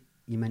family,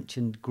 you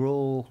mentioned,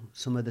 grow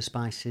some of the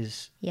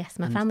spices? yes,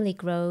 my family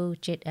grow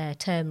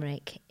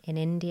turmeric in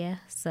India,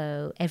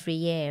 so every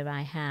year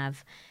I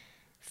have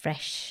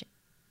fresh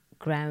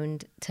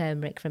ground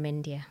turmeric from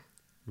India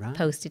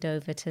posted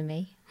over to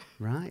me.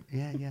 Right,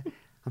 yeah.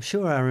 I'm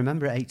sure I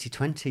remember at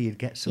 80/20 you'd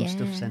get some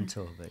stuff sent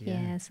over.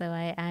 Yeah, so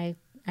I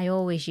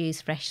always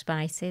use fresh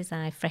spices.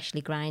 I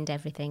freshly grind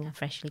everything. I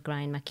freshly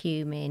grind my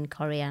cumin,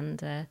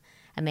 coriander.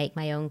 I make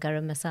my own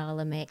garam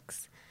masala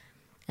mix.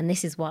 And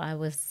this is what I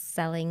was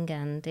selling,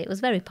 and it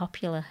was very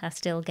popular. I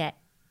still get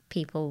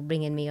people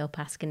ringing me up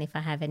asking if I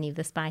have any of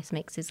the spice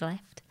mixes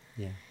left.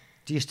 Yeah.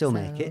 Do you still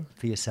make it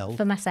for yourself?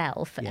 For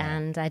myself,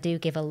 and I do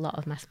give a lot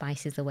of my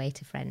spices away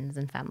to friends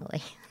and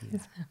family. Yeah.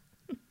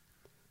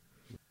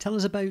 Tell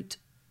us about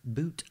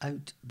Boot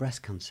Out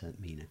Breast Cancer,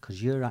 Mina,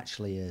 because you're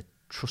actually a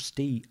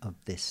trustee of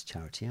this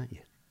charity, aren't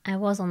you? I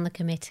was on the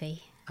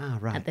committee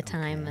at the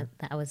time that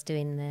I was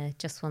doing the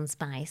Just One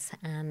Spice,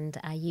 and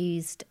I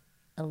used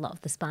a lot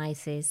of the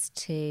spices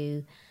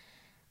to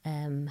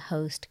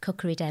host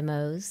cookery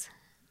demos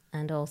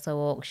and also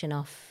auction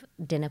off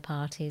dinner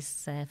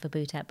parties for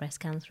Boot Out Breast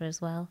Cancer as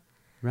well.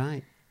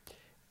 Right.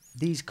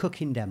 These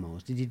cooking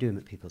demos, did you do them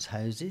at people's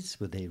houses?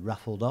 Were they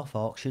raffled off,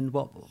 auctioned?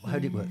 How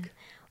did it work?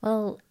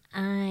 Well,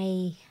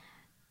 I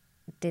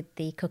did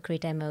the cookery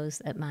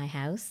demos at my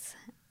house,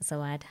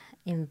 so I'd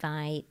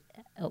invite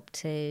up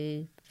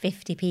to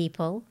 50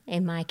 people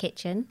in my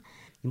kitchen.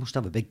 You must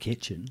have a big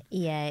kitchen.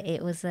 Yeah,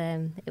 it was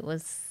a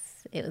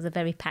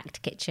very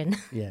packed kitchen.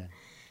 Yeah.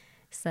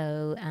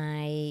 So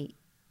I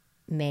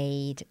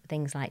made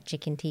things like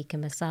chicken tikka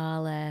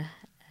masala,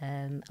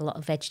 a lot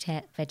of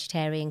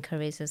vegetarian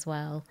curries as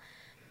well,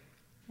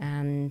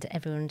 and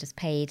everyone just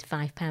paid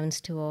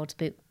 £5 towards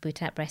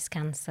Boot Out Breast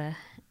Cancer,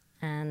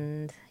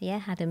 and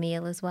had a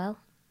meal as well.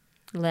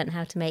 Learned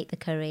how to make the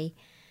curry.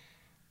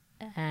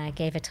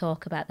 Gave a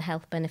talk about the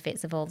health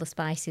benefits of all the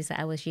spices that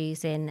I was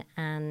using,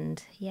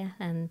 and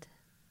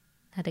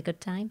had a good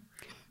time.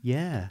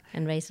 Yeah.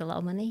 And raised a lot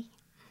of money.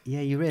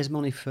 Yeah, you raise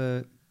money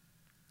for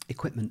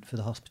equipment for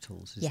the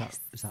hospitals. Is yes.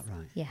 that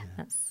right? Yeah,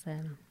 that's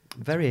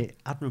very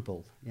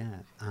admirable. Yeah,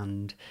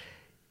 and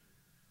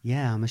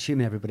I'm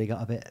assuming everybody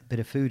got a bit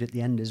of food at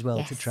the end as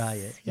well to try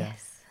it. Yeah.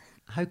 Yes.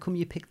 How come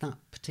you picked that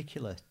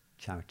particular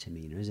charity,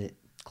 Mina? Is it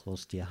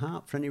close to your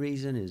heart for any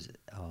reason?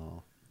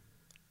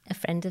 A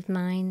friend of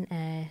mine,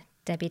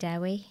 Debbie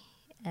Dowie,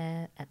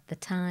 at the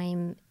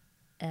time,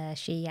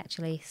 she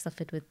actually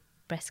suffered with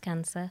breast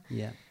cancer.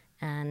 Yeah.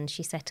 and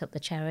she set up the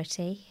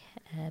charity,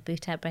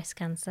 Boot Out Breast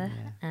Cancer.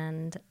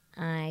 And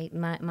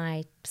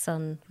my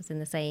son was in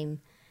the same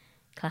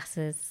class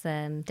as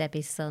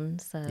Debbie's son,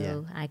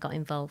 so I got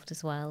involved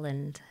as well,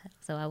 and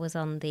so I was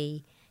on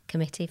the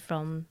committee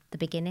from the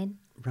beginning.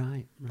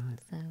 Right.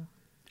 So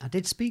I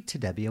did speak to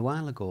Debbie a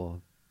while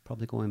ago,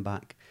 probably going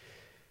back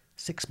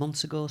 6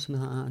 months ago,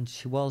 something like that, and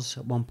she was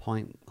at one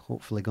point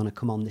hopefully going to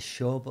come on this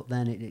show, but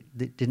then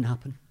it didn't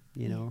happen,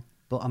 you know.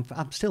 But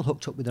I'm still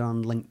hooked up with her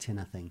on LinkedIn,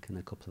 I think, and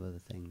a couple of other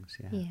things.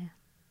 Yeah.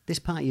 This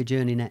part of your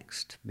journey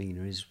next,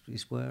 Mina, is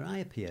where I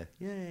appear.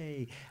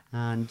 Yay!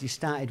 And you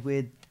started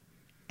with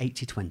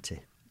 80/20.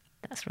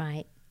 That's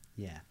right.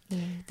 Yeah.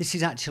 This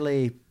is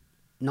actually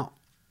not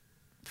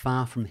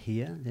far from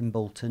here in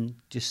Bolton,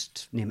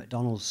 just near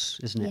McDonald's,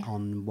 isn't it?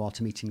 On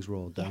Water Meetings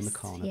Road, down the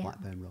corner,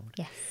 Blackburn Road.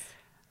 Yes.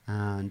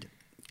 And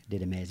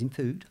did amazing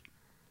food.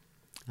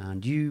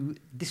 And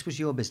this was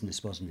your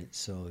business, wasn't it?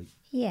 So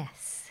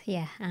yes,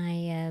 yeah.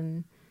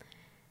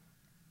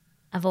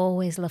 I've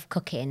always loved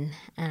cooking,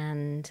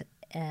 and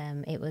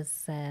it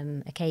was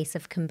a case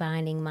of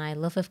combining my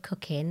love of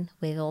cooking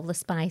with all the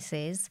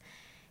spices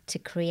to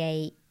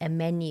create a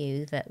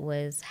menu that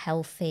was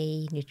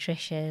healthy,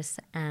 nutritious,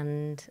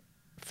 and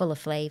full of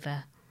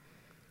flavour.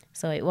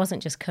 So it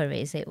wasn't just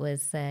curries, it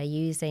was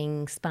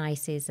using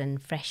spices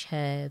and fresh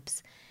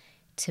herbs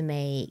to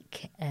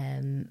make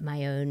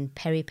my own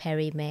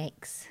peri-peri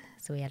mix.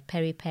 So we had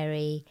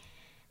peri-peri,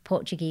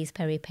 Portuguese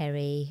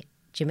peri-peri,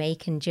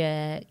 Jamaican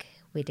jerk.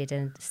 We did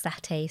a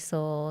satay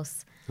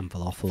sauce. And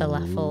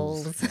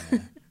falafels. Yeah.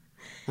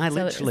 I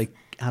literally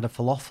had a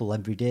falafel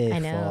every day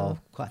for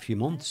quite a few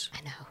months.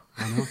 I know.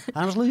 And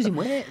I was losing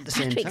weight at the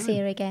same time. Patrick's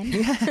here again.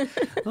 Yeah.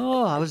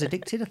 Oh, I was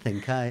addicted, I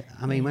think. I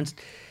mean,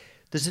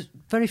 there's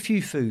very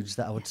few foods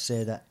that I would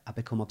say that I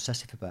become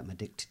obsessive about, I'm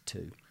addicted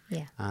to.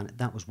 Yeah. And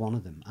that was one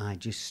of them. I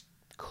just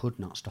could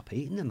not stop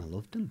eating them. I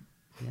loved them.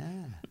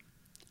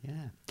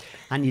 Yeah.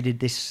 And you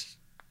did this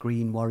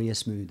green warrior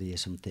smoothie or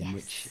something,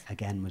 which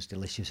again was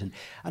delicious and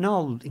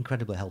all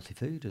incredibly healthy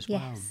food as well.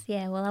 Yes,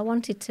 yeah. Well, I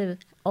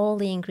wanted all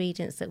the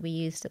ingredients that we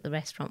used at the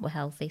restaurant were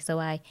healthy, so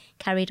I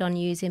carried on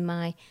using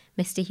my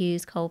Mr.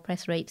 Hughes cold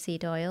pressed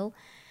rapeseed oil,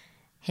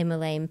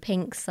 Himalayan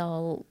pink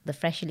salt, the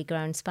freshly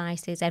ground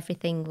spices.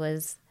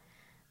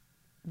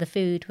 The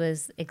food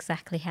was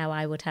exactly how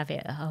I would have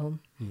it at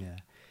home. Yeah.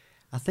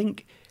 I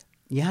think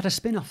you had a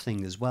spin-off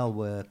thing as well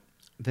where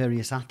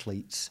various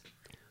athletes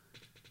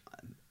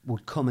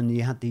would come and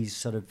you had these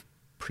sort of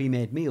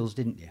pre-made meals,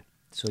 didn't you?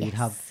 So you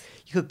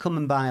could come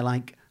and buy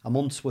like a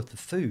month's worth of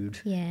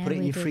food, put it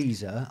in your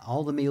freezer,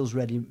 all the meals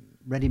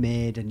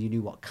ready-made, and you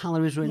knew what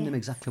calories were in them,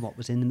 exactly what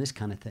was in them, this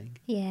kind of thing.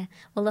 Yeah.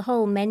 Well, the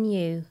whole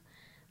menu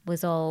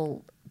was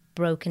all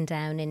broken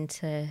down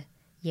into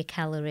your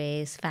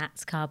calories,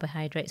 fats,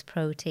 carbohydrates,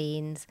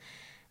 proteins,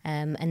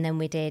 and then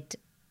we did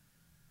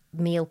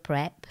meal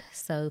prep,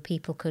 so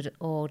people could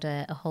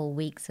order a whole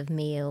week's of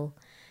meals,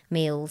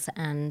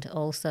 and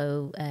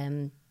also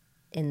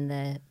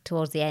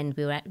towards the end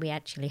we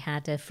actually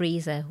had a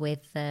freezer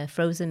with a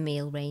frozen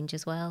meal range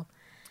as well.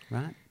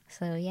 Right.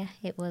 So yeah,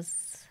 it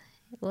was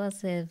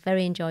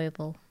very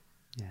enjoyable.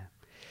 Yeah.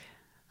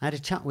 I had a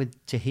chat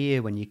with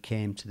Tahir when you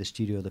came to the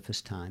studio the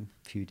first time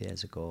a few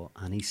days ago,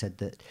 and he said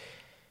that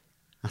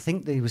I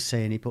think that he was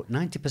saying he put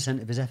 90%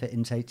 of his effort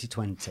into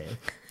 80/20,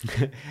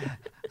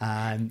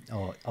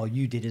 or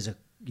you did as a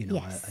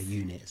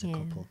unit, as a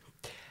couple,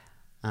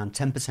 and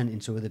 10%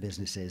 into other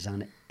businesses.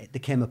 And there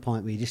came a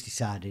point where you just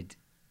decided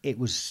it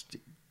was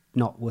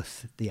not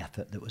worth the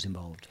effort that was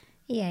involved.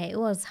 Yeah, it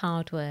was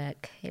hard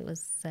work. It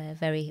was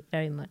very,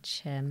 very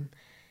much,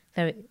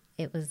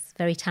 it was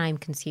very time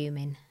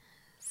consuming.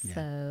 Yeah.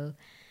 So,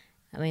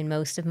 I mean,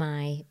 most of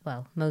my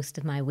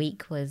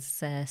week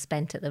was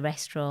spent at the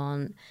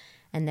restaurant.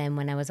 And then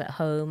when I was at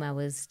home, I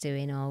was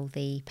doing all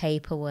the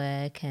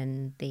paperwork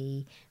and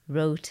the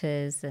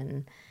rotas.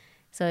 And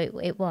so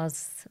it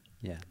was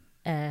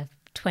a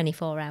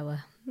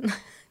 24-hour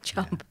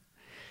job. Yeah.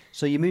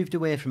 So you moved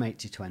away from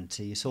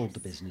 80/20, you sold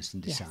the business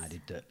and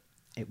decided that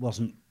it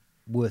wasn't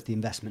worth the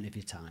investment of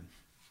your time.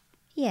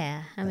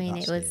 Yeah, I mean,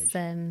 it was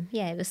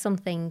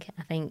something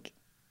I think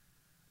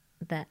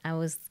that I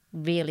was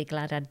really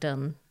glad I'd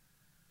done,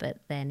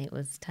 but then it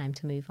was time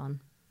to move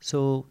on.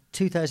 So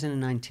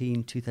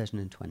 2019,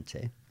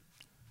 2020,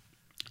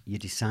 you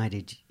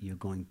decided you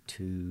went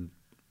to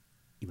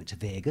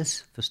Vegas,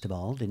 first of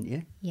all, didn't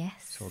you?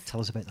 Yes. So tell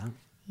us about that.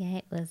 Yeah,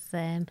 it was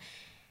an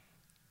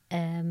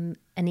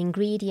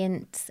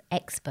ingredients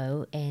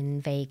expo in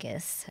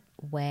Vegas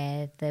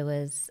where there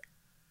was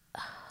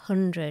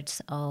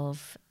hundreds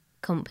of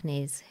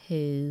companies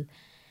who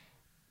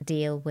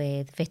deal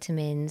with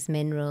vitamins,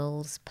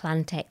 minerals,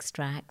 plant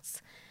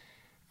extracts,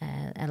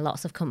 and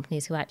lots of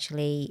companies who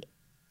actually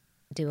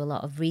do a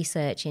lot of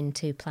research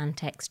into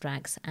plant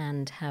extracts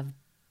and have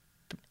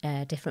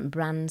different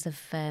brands of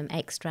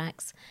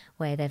extracts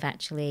where they've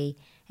actually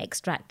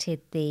extracted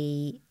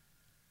the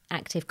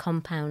active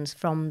compounds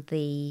from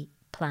the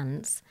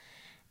plants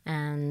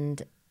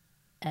and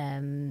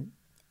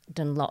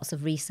done lots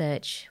of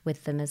research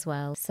with them as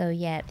well. So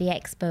yeah, at the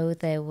expo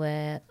there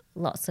were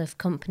lots of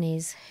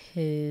companies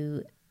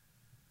who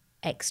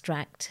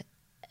extract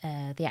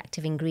the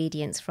active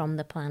ingredients from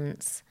the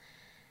plants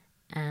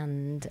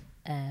and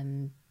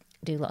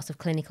do lots of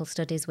clinical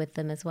studies with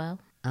them as well.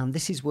 And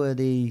this is where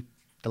the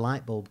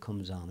light bulb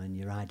comes on and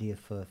your idea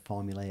for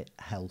Formulate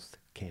Health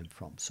came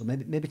from. So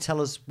maybe tell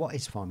us, what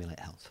is Formulate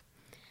Health?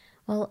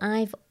 Well,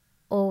 I've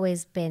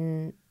always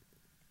been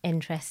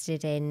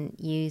interested in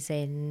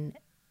using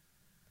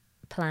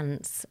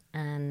plants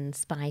and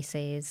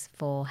spices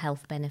for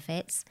health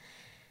benefits,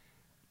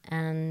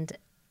 and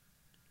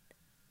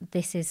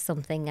this is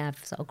something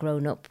I've sort of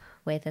grown up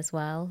with as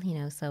well, you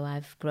know, so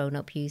I've grown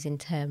up using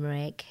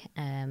turmeric,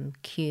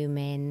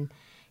 cumin,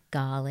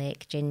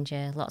 garlic,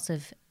 ginger, lots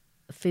of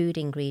food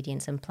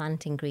ingredients and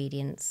plant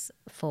ingredients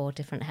for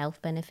different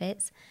health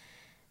benefits.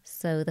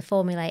 So the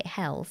Formulate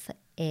Health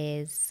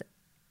is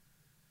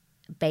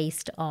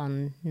based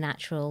on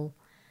natural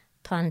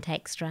plant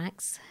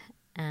extracts,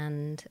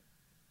 and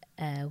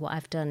what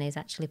I've done is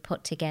actually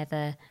put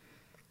together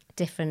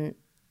different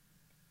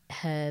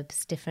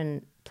herbs,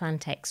 different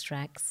plant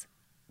extracts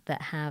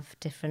that have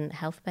different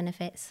health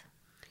benefits.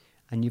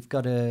 And you've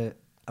got a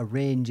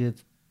range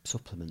of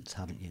supplements,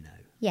 haven't you now?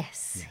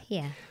 Yes,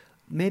 yeah.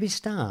 Maybe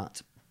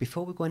start,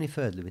 before we go any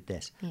further with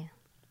this, Yeah.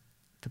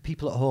 for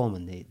people at home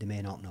and they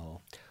may not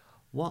know,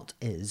 what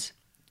is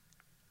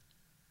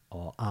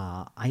or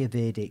are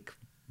Ayurvedic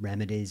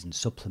remedies and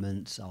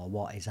supplements, or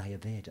what is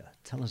Ayurveda?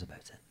 Tell us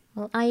about it.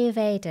 Well,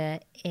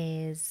 Ayurveda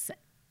is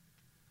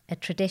a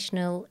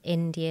traditional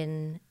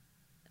Indian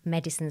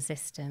medicine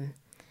system.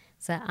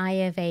 So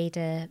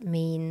Ayurveda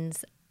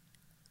means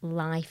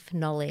life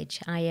knowledge.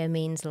 Ayur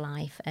means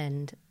life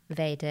and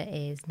Veda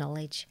is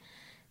knowledge.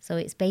 So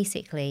it's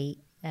basically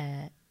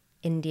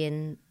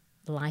Indian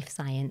life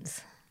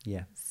science.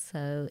 Yeah.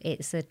 So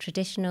it's a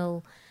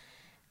traditional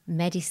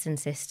medicine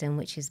system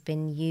which has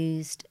been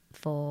used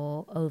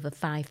for over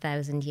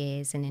 5,000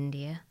 years in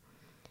India,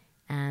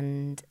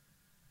 and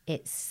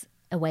it's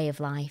a way of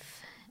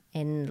life.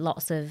 In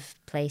lots of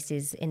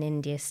places in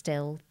India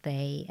still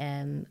they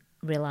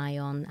rely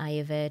on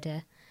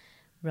Ayurveda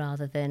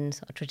rather than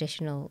sort of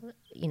traditional,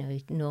 you know,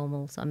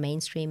 normal sort of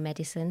mainstream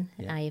medicine.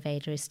 Yeah.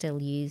 Ayurveda is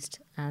still used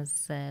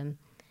as the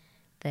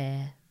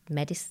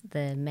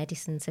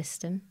medicine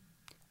system.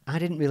 I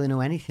didn't really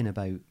know anything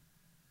about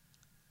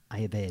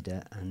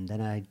Ayurveda, and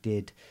then I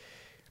did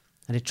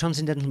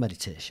transcendental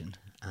meditation,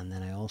 and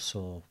then I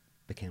also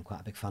became quite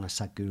a big fan of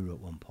Sadhguru at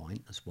one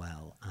point as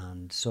well,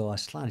 and so I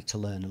started to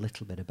learn a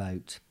little bit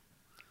about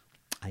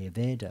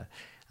Ayurveda,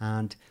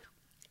 and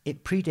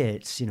it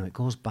predates, you know, it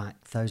goes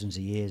back thousands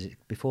of years,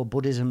 before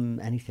Buddhism,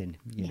 anything,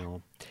 you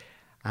know,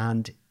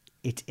 and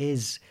it's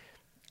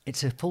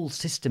a full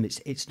system.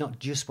 It's not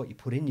just what you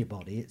put in your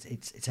body,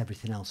 it's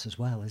everything else as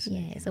well, isn't it?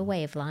 Yeah, it's a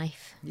way of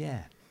life.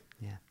 Yeah.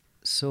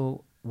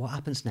 So what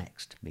happens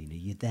next, Mina?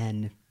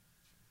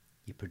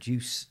 You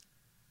produce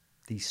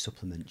these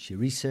supplements, you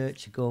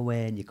research, you go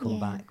away and you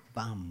come back,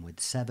 bam, with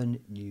 7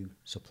 new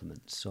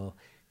supplements. So do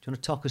you want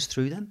to talk us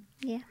through them?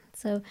 Yeah,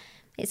 so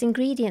it's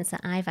ingredients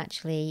that I've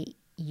actually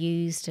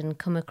used and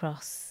come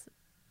across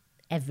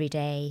every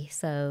day.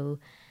 So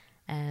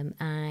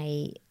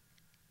I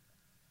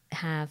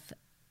have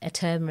a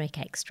turmeric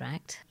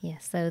extract. Yeah,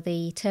 so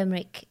the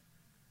turmeric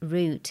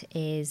root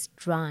is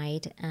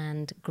dried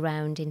and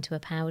ground into a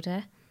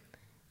powder,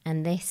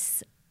 and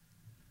this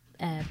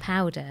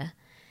powder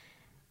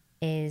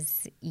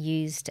is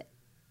used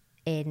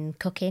in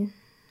cooking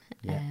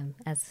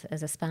as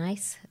a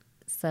spice.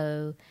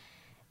 So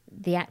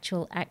the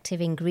actual active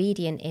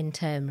ingredient in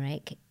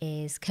turmeric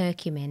is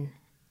curcumin,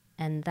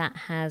 and that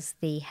has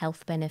the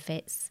health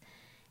benefits.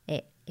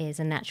 It is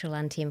a natural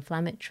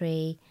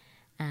anti-inflammatory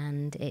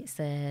and it's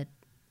a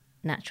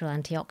natural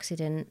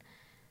antioxidant.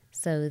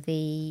 So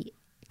the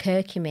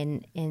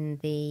curcumin in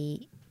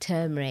the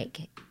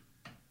turmeric,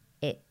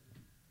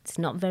 it's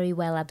not very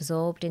well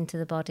absorbed into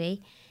the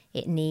body.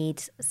 It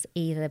needs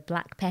either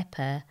black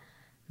pepper,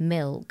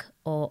 milk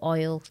or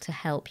oil to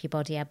help your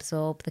body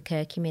absorb the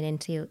curcumin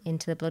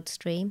into the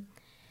bloodstream.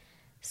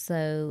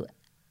 So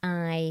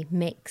I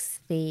mix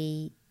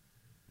the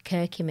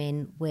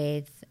curcumin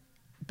with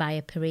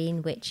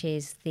bioperine, which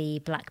is the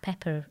black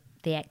pepper,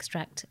 the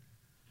extract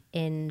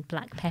in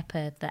black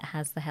pepper that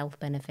has the health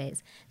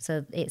benefits.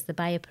 So it's the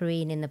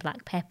bioperine in the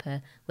black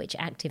pepper which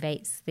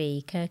activates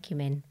the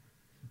curcumin.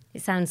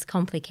 It sounds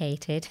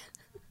complicated,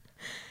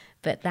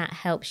 but that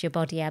helps your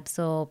body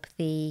absorb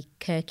the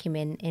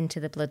curcumin into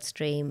the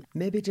bloodstream.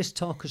 Maybe just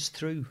talk us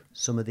through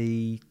some of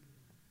the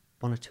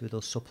 1 or 2 of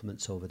those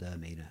supplements over there,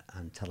 Mina,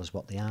 and tell us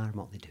what they are and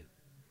what they do.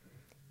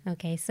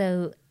 Okay,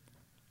 so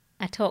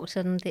I talked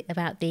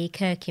about the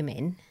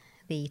curcumin,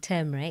 the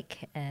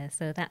turmeric.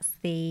 So that's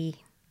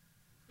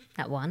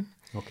that one.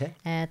 Okay.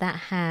 That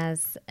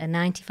has a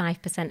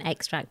 95%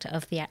 extract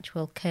of the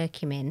actual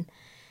curcumin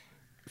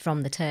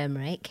from the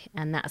turmeric,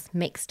 and that's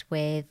mixed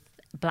with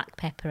black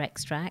pepper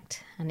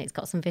extract, and it's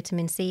got some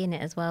vitamin C in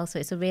it as well. So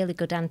it's a really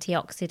good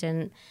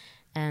antioxidant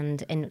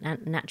and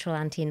natural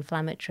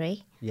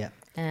anti-inflammatory. Yeah.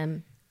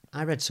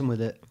 I read somewhere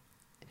that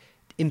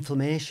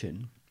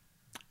inflammation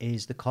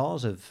is the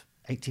cause of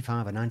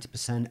 85 or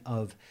 90%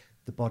 of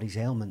the body's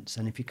ailments,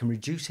 and if you can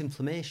reduce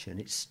inflammation,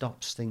 it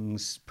stops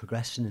things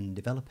progressing and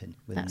developing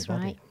within That's the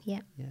body. right, yeah.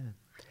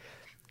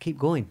 Keep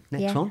going.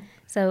 Next one.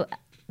 So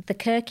the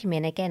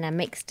curcumin, again, I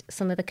mixed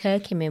some of the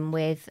curcumin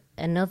with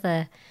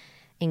another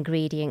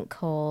ingredient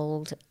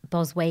called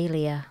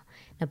boswellia.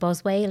 Now,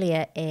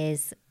 boswellia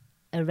is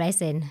a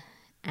resin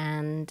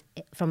and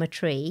from a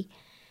tree,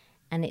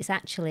 and it's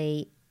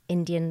actually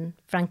Indian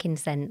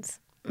frankincense.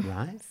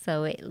 Right.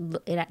 So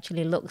it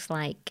actually looks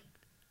like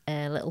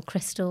little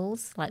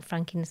crystals, like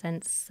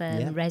frankincense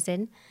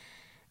resin,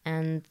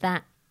 and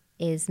that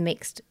is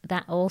mixed.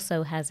 That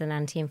also has an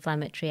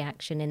anti-inflammatory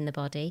action in the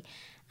body,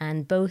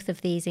 and both of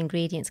these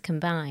ingredients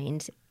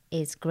combined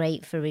is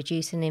great for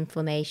reducing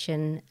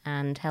inflammation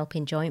and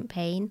helping joint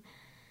pain.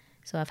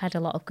 So I've had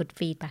a lot of good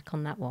feedback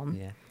on that one.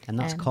 Yeah, and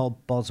that's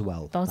called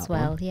Boswell.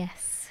 Boswell,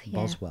 yes. Yeah.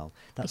 Boswell.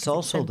 That's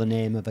also the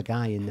name of a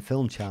guy in the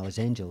film Charlie's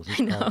Angels.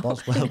 He's called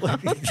Boswell.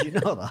 Do you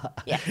know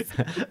that? Yes.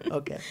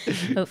 Okay.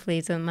 Hopefully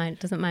he doesn't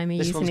mind me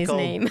using his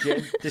name.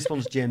 This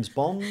one's James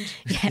Bond.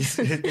 Yes.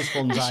 This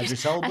one's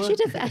Idris Elba.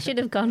 I should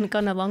have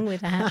gone along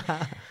with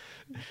that.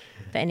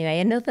 But anyway,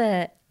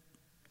 another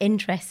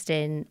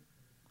interesting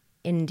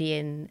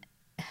Indian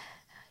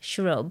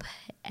shrub,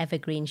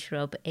 evergreen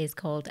shrub, is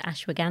called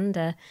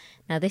ashwagandha.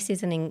 Now, this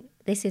is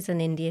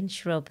an Indian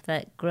shrub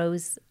that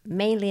grows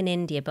mainly in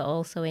India, but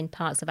also in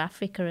parts of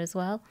Africa as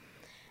well.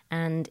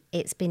 And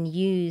it's been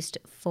used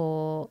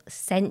for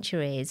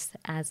centuries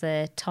as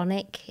a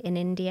tonic in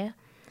India.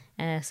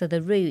 So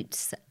the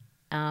roots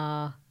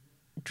are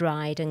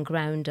dried and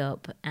ground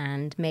up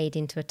and made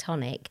into a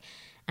tonic,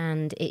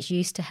 and it's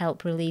used to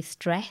help relieve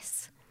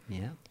stress.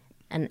 Yeah.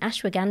 And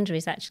ashwagandha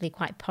is actually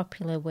quite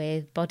popular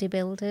with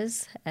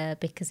bodybuilders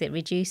because it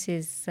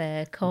reduces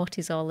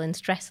cortisol and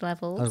stress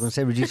levels. I was going to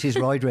say reduces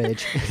roid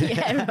rage.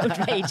 Yeah,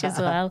 roid rage as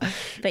well.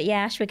 But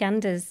yeah,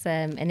 ashwagandha's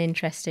an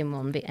interesting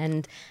one.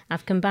 And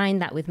I've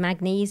combined that with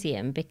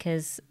magnesium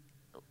because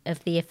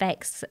of the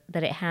effects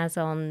that it has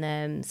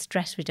on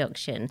stress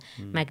reduction.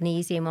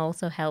 Magnesium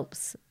also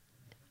helps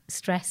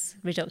stress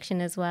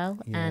reduction as well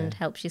and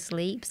helps you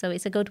sleep. So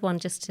it's a good one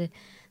just to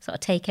sort of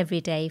take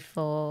every day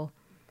for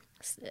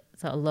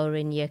sort of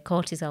lowering your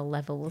cortisol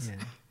levels. Yeah.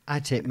 I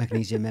take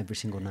magnesium every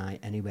single night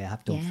anyway. I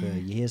have done for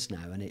years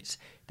now, and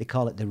they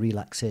call it the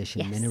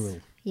relaxation mineral.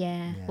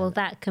 Yeah. Well,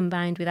 that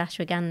combined with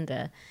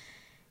ashwagandha,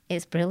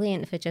 it's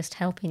brilliant for just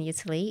helping you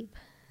sleep.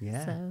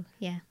 Yeah. So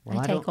Well,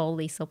 I take all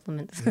these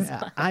supplements as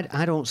well.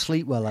 I don't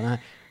sleep well, and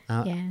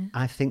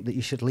I think that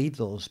you should leave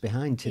those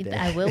behind today.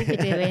 I will be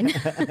doing.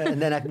 And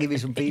then I can give you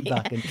some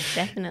feedback.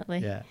 Definitely.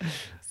 Yeah.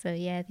 So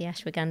the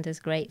ashwagandha is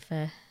great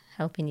for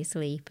helping you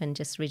sleep and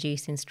just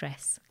reducing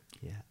stress.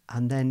 Yeah.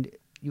 And then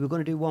you were going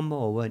to do one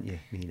more, weren't you,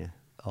 Mina?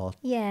 Or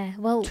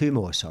two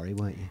more, sorry,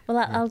 weren't you?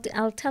 Well,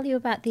 I'll tell you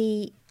about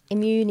the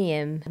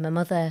immunium. My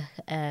mother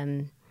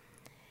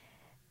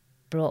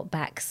brought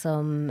back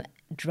some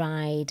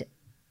dried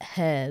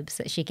herbs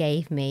that she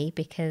gave me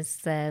because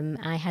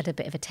I had a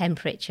bit of a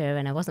temperature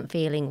and I wasn't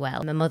feeling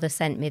well. My mother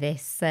sent me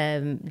this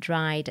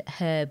dried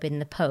herb in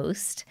the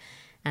post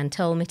and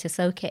told me to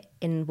soak it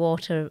in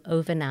water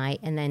overnight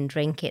and then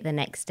drink it the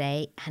next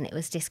day. And it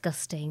was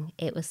disgusting.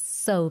 It was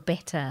so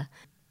bitter.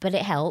 But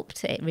it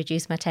helped. It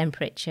reduced my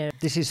temperature.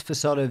 This is for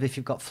sort of if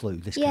you've got flu,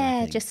 this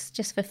kind of thing?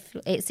 just for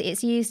flu.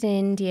 It's used in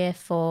India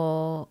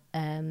for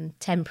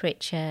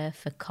temperature,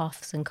 for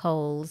coughs and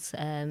colds.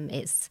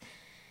 It's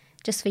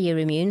just for your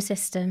immune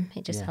system.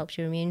 It just helps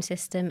your immune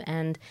system.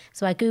 And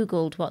so I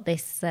Googled what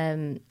this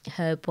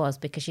herb was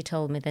because she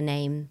told me the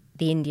name,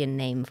 the Indian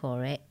name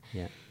for it.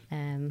 Yeah.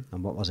 And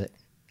what was it?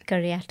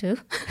 Cariatu,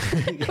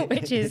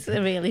 which is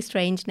a really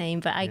strange name.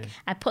 But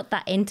I put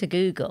that into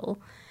Google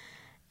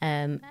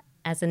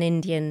as an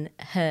Indian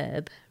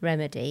herb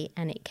remedy,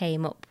 and it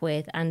came up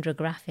with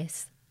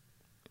andrographis.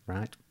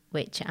 Right.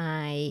 Which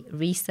I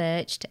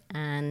researched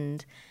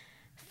and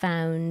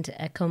found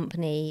a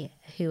company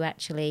who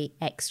actually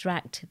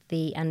extract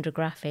the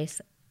andrographis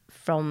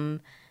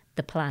from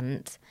the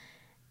plant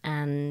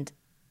and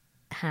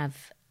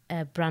have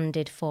a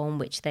branded form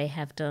which they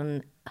have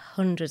done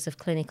hundreds of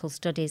clinical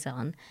studies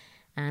on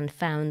and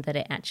found that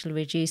it actually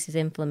reduces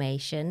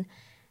inflammation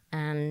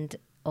and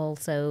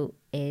also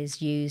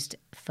is used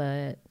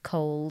for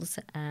colds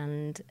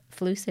and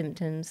flu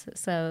symptoms.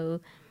 So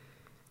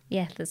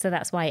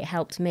that's why it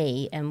helped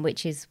me, and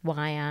which is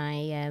why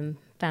I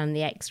found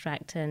the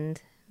extract and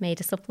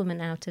made a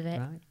supplement out of it.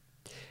 Right.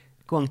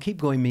 Go on, keep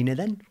going, Mina,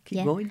 then.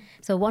 Keep going.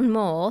 So one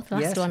more, the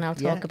last one I'll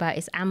talk about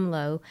is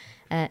amlo.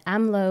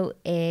 Amlo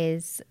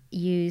is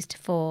used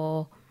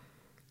for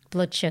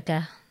blood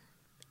sugar.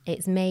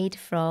 It's made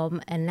from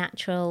a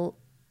natural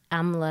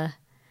amla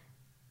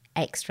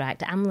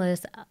extract.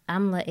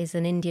 Amla is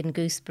an Indian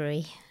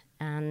gooseberry,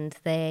 and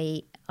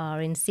they are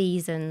in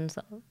seasons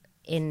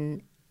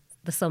in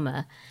the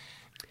summer.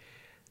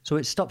 So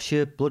it stops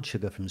your blood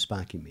sugar from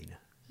spiking, Mina?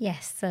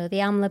 Yes, so the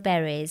amla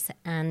berries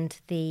and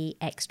the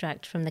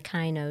extract from the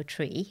kino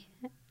tree,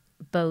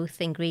 both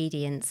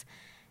ingredients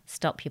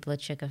stop your blood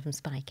sugar from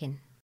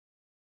spiking.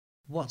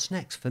 What's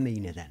next for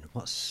Mina then?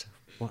 What's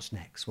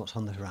next? What's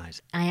on the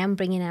horizon? I am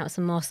bringing out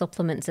some more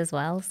supplements as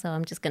well, so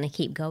I'm just going to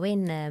keep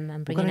going.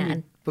 I'm bringing out.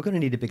 We're going to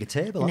need a bigger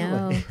table,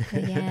 aren't we?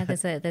 Yeah,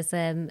 there's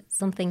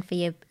something for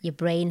your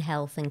brain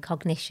health and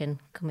cognition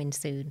coming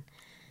soon.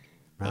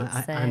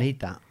 Right, I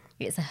need that.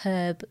 It's a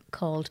herb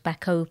called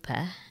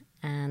bacopa,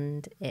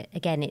 and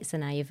it's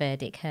an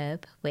Ayurvedic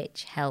herb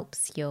which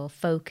helps your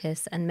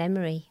focus and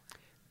memory.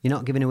 You're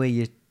not giving away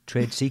your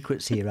trade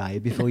secrets here, are you,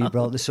 before you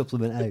brought the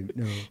supplement out?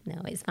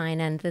 No, it's fine.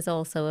 And there's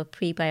also a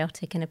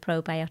prebiotic and a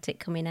probiotic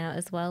coming out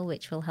as well,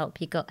 which will help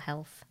your gut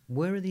health.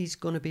 Where are these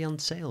going to be on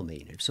sale,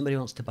 Mina? If somebody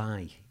wants to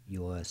buy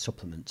your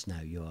supplements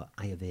now, your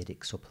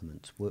Ayurvedic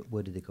supplements,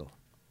 where do they go?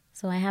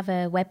 So I have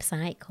a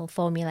website called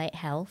Formulate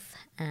Health,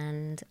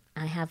 and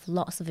I have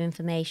lots of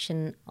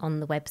information on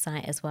the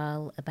website as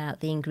well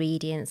about the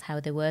ingredients, how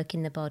they work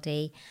in the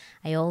body.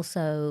 I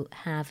also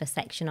have a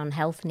section on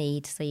health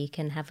needs, so you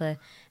can have a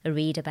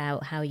read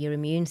about how your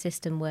immune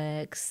system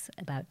works,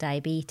 about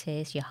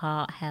diabetes, your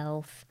heart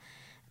health,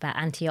 about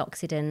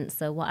antioxidants.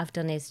 So what I've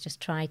done is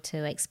just try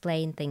to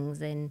explain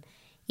things in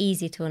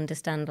easy to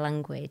understand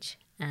language.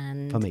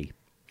 And for me.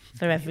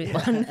 For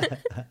everyone.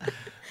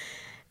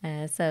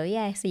 So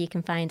you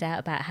can find out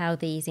about how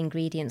these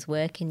ingredients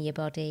work in your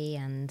body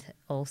and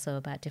also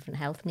about different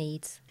health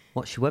needs.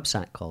 What's your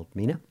website called,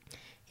 Mina?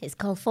 It's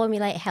called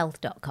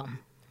formulatehealth.com.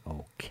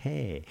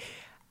 Okay.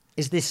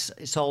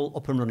 It's all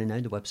up and running now,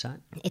 the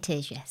website? It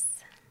is, yes.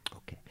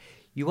 Okay.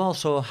 You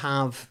also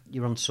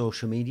you're on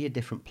social media,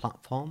 different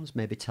platforms.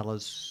 Maybe tell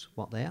us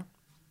what they are.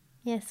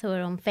 Yeah, so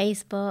we're on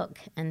Facebook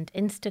and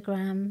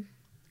Instagram.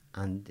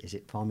 And is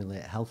it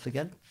Formulate Health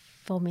again?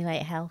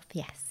 Formulate Health,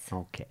 yes.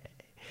 Okay.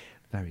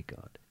 Very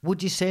good.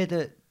 Would you say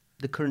that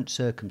the current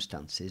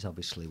circumstances,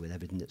 obviously with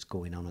everything that's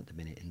going on at the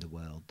minute in the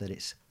world, that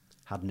it's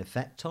had an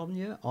effect on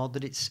you, or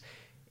that it's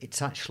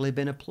actually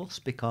been a plus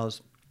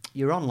because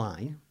you're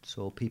online,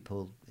 so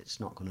it's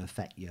not going to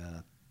affect you.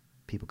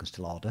 People can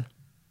still order,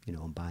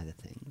 and buy the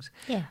things.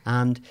 Yeah.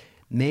 And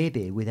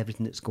maybe with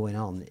everything that's going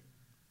on,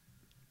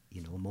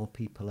 more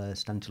people are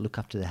starting to look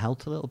after their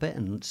health a little bit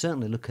and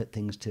certainly look at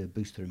things to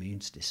boost their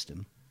immune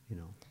system,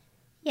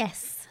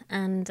 Yes,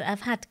 and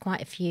I've had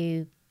quite a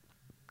few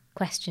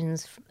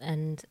questions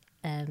and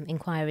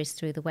inquiries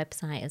through the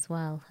website as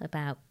well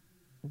about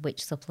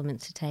which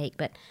supplements to take.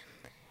 But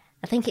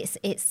I think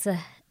it's a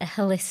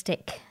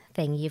holistic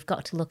thing. You've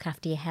got to look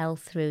after your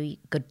health through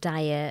good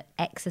diet,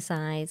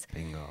 exercise.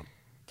 Bingo.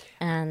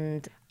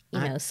 And,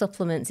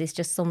 supplements is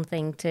just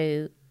something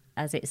to,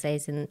 as it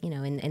says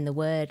in the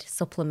word,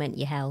 supplement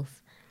your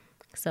health.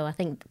 So I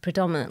think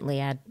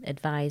predominantly I'd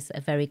advise a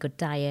very good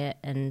diet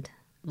and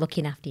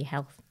looking after your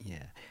health.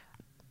 Yeah.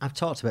 I've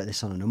talked about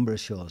this on a number of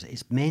shows.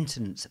 It's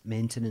maintenance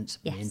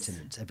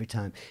Yes. every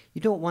time.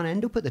 You don't want to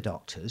end up at the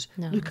doctor's.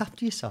 No. Look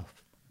after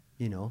yourself,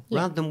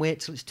 rather than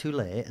wait till it's too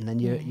late and then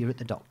you're at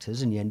the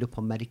doctor's and you end up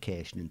on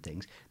medication and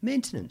things.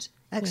 Maintenance,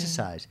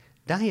 exercise,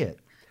 diet,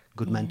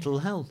 good mental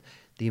health,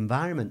 the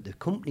environment, the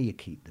company you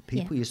keep, the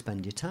people you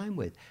spend your time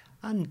with,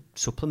 and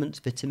supplements,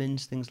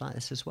 vitamins, things like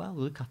this as well.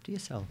 Look after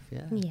yourself,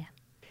 yeah. Yeah.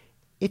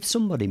 If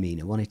somebody,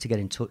 Mina, wanted to get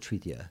in touch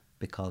with you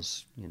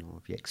because,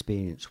 of your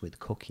experience with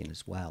cooking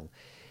as well,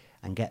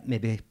 and get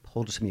maybe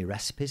hold of some of your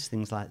recipes,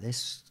 things like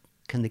this,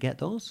 can they get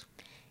those?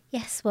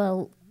 Yes,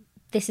 well,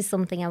 this is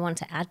something I want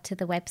to add to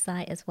the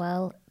website as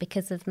well.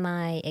 Because of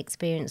my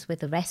experience with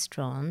the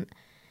restaurant,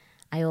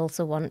 I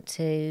also want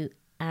to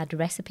add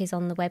recipes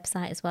on the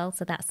website as well.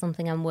 So that's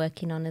something I'm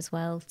working on as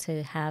well,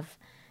 to have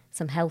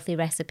some healthy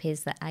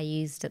recipes that I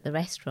used at the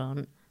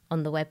restaurant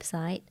on the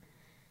website.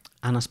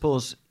 And I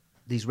suppose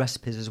these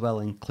recipes as well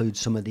include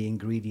some of the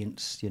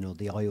ingredients,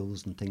 the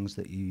oils and things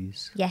that you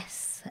use.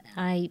 Yes,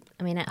 I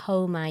mean at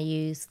home I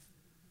use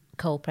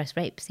cold pressed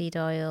rapeseed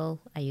oil,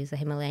 I use the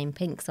Himalayan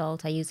pink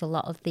salt, I use a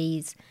lot of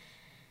these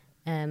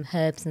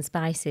herbs and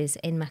spices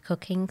in my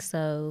cooking,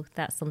 so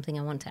that's something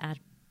I want to add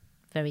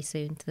very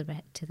soon to the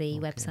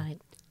website.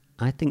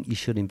 I think you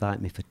should invite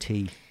me for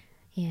tea.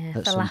 Yeah,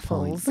 at some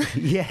point. falafels.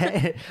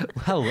 Yeah,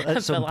 well,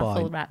 at some Falafel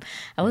point. wrap.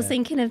 I was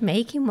thinking of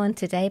making one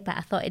today, but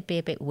I thought it'd be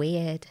a bit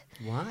weird.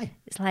 Why?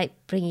 It's like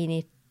bringing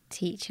your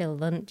teacher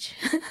lunch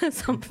or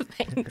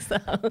something. So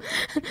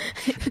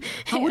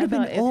I would have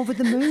been over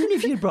the moon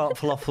if you'd brought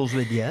falafels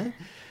with you.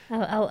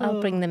 I'll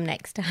bring them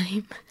next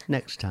time.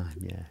 Next time,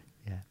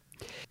 yeah.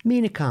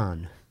 Mina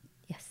Khan,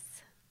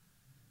 Yes.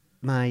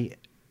 my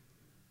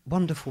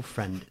wonderful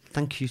friend,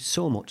 thank you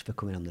so much for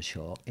coming on the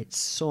show. It's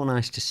so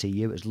nice to see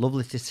you. It was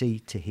lovely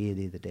to hear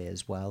the other day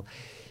as well.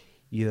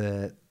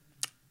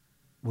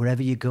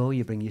 Wherever you go,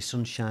 you bring your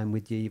sunshine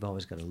with you. You've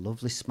always got a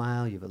lovely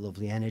smile. You have a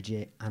lovely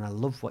energy. And I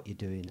love what you're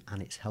doing.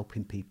 And it's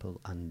helping people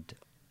and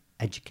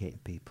educating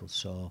people.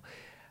 So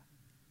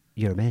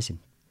you're amazing.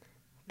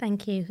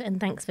 Thank you.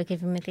 And thanks for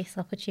giving me this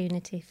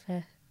opportunity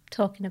for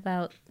talking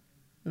about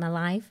my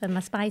life and my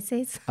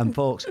spices. And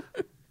folks,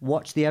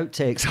 watch the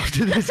outtakes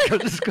after this because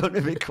there's going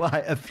to be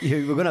quite a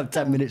few. We're going to have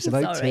 10 minutes of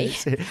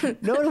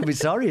outtakes. No, don't be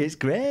sorry. It's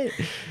great.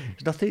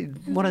 It's nothing.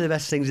 One of the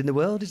best things in the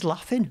world is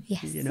laughing.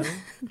 Yes. You know.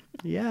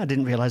 Yeah, I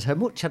didn't realise how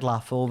much I'd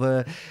laugh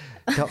over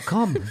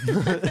 .com.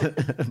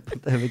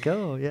 But there we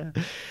go. Yeah,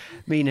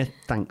 Mina,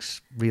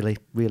 thanks. Really,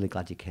 really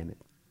glad you came in.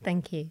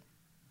 Thank you.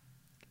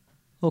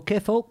 Okay,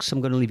 folks,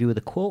 I'm going to leave you with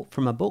a quote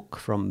from a book,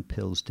 From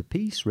Pills to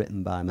Peace,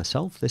 written by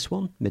myself, this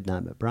one,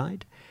 Midnight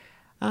McBride.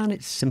 And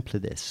it's simply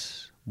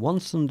this.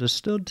 Once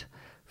understood,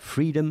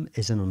 freedom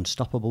is an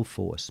unstoppable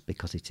force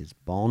because it is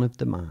born of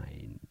the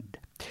mind.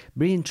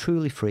 Being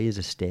truly free is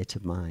a state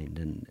of mind,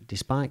 and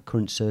despite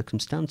current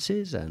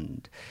circumstances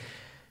and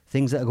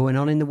things that are going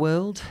on in the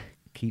world,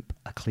 keep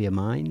a clear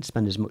mind,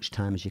 spend as much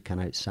time as you can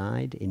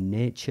outside, in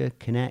nature,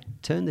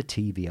 connect, turn the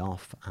TV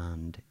off,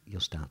 and you'll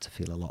start to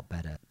feel a lot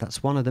better.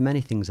 That's one of the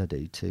many things I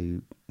do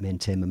to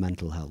maintain my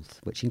mental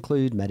health, which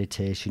include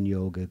meditation,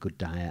 yoga, good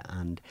diet,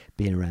 and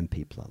being around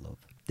people I love.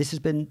 This has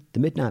been the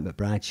Midnight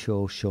McBride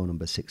Show, show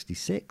number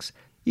 66.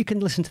 You can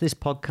listen to this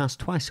podcast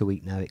twice a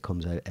week now. It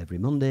comes out every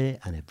Monday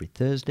and every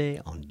Thursday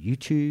on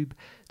YouTube.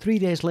 3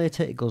 days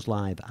later, it goes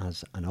live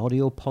as an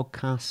audio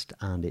podcast,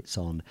 and it's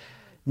on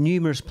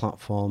numerous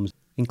platforms,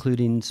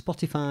 including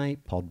Spotify,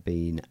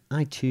 Podbean,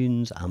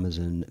 iTunes,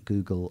 Amazon,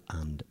 Google,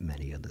 and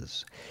many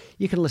others.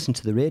 You can listen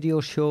to the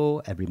radio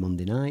show every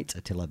Monday night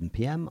at 11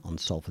 p.m. on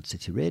Salford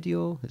City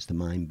Radio. It's the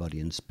Mind, Body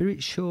and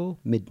Spirit Show,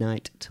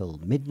 midnight till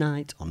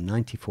midnight on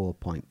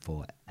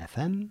 94.4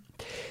 FM.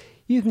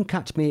 You can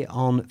catch me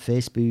on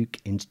Facebook,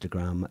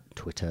 Instagram,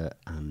 Twitter,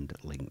 and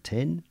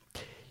LinkedIn.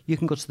 You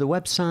can go to the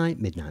website,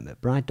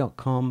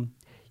 midnightmcbride.com.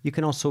 You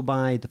can also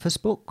buy the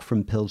first book,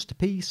 From Pills to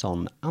Peace,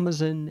 on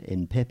Amazon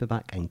in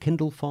paperback and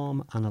Kindle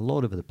form and a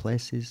lot of other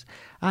places.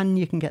 And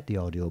you can get the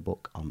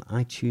audiobook on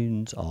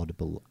iTunes,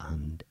 Audible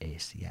and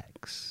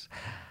ACX.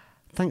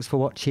 Thanks for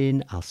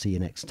watching. I'll see you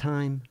next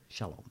time.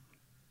 Shalom.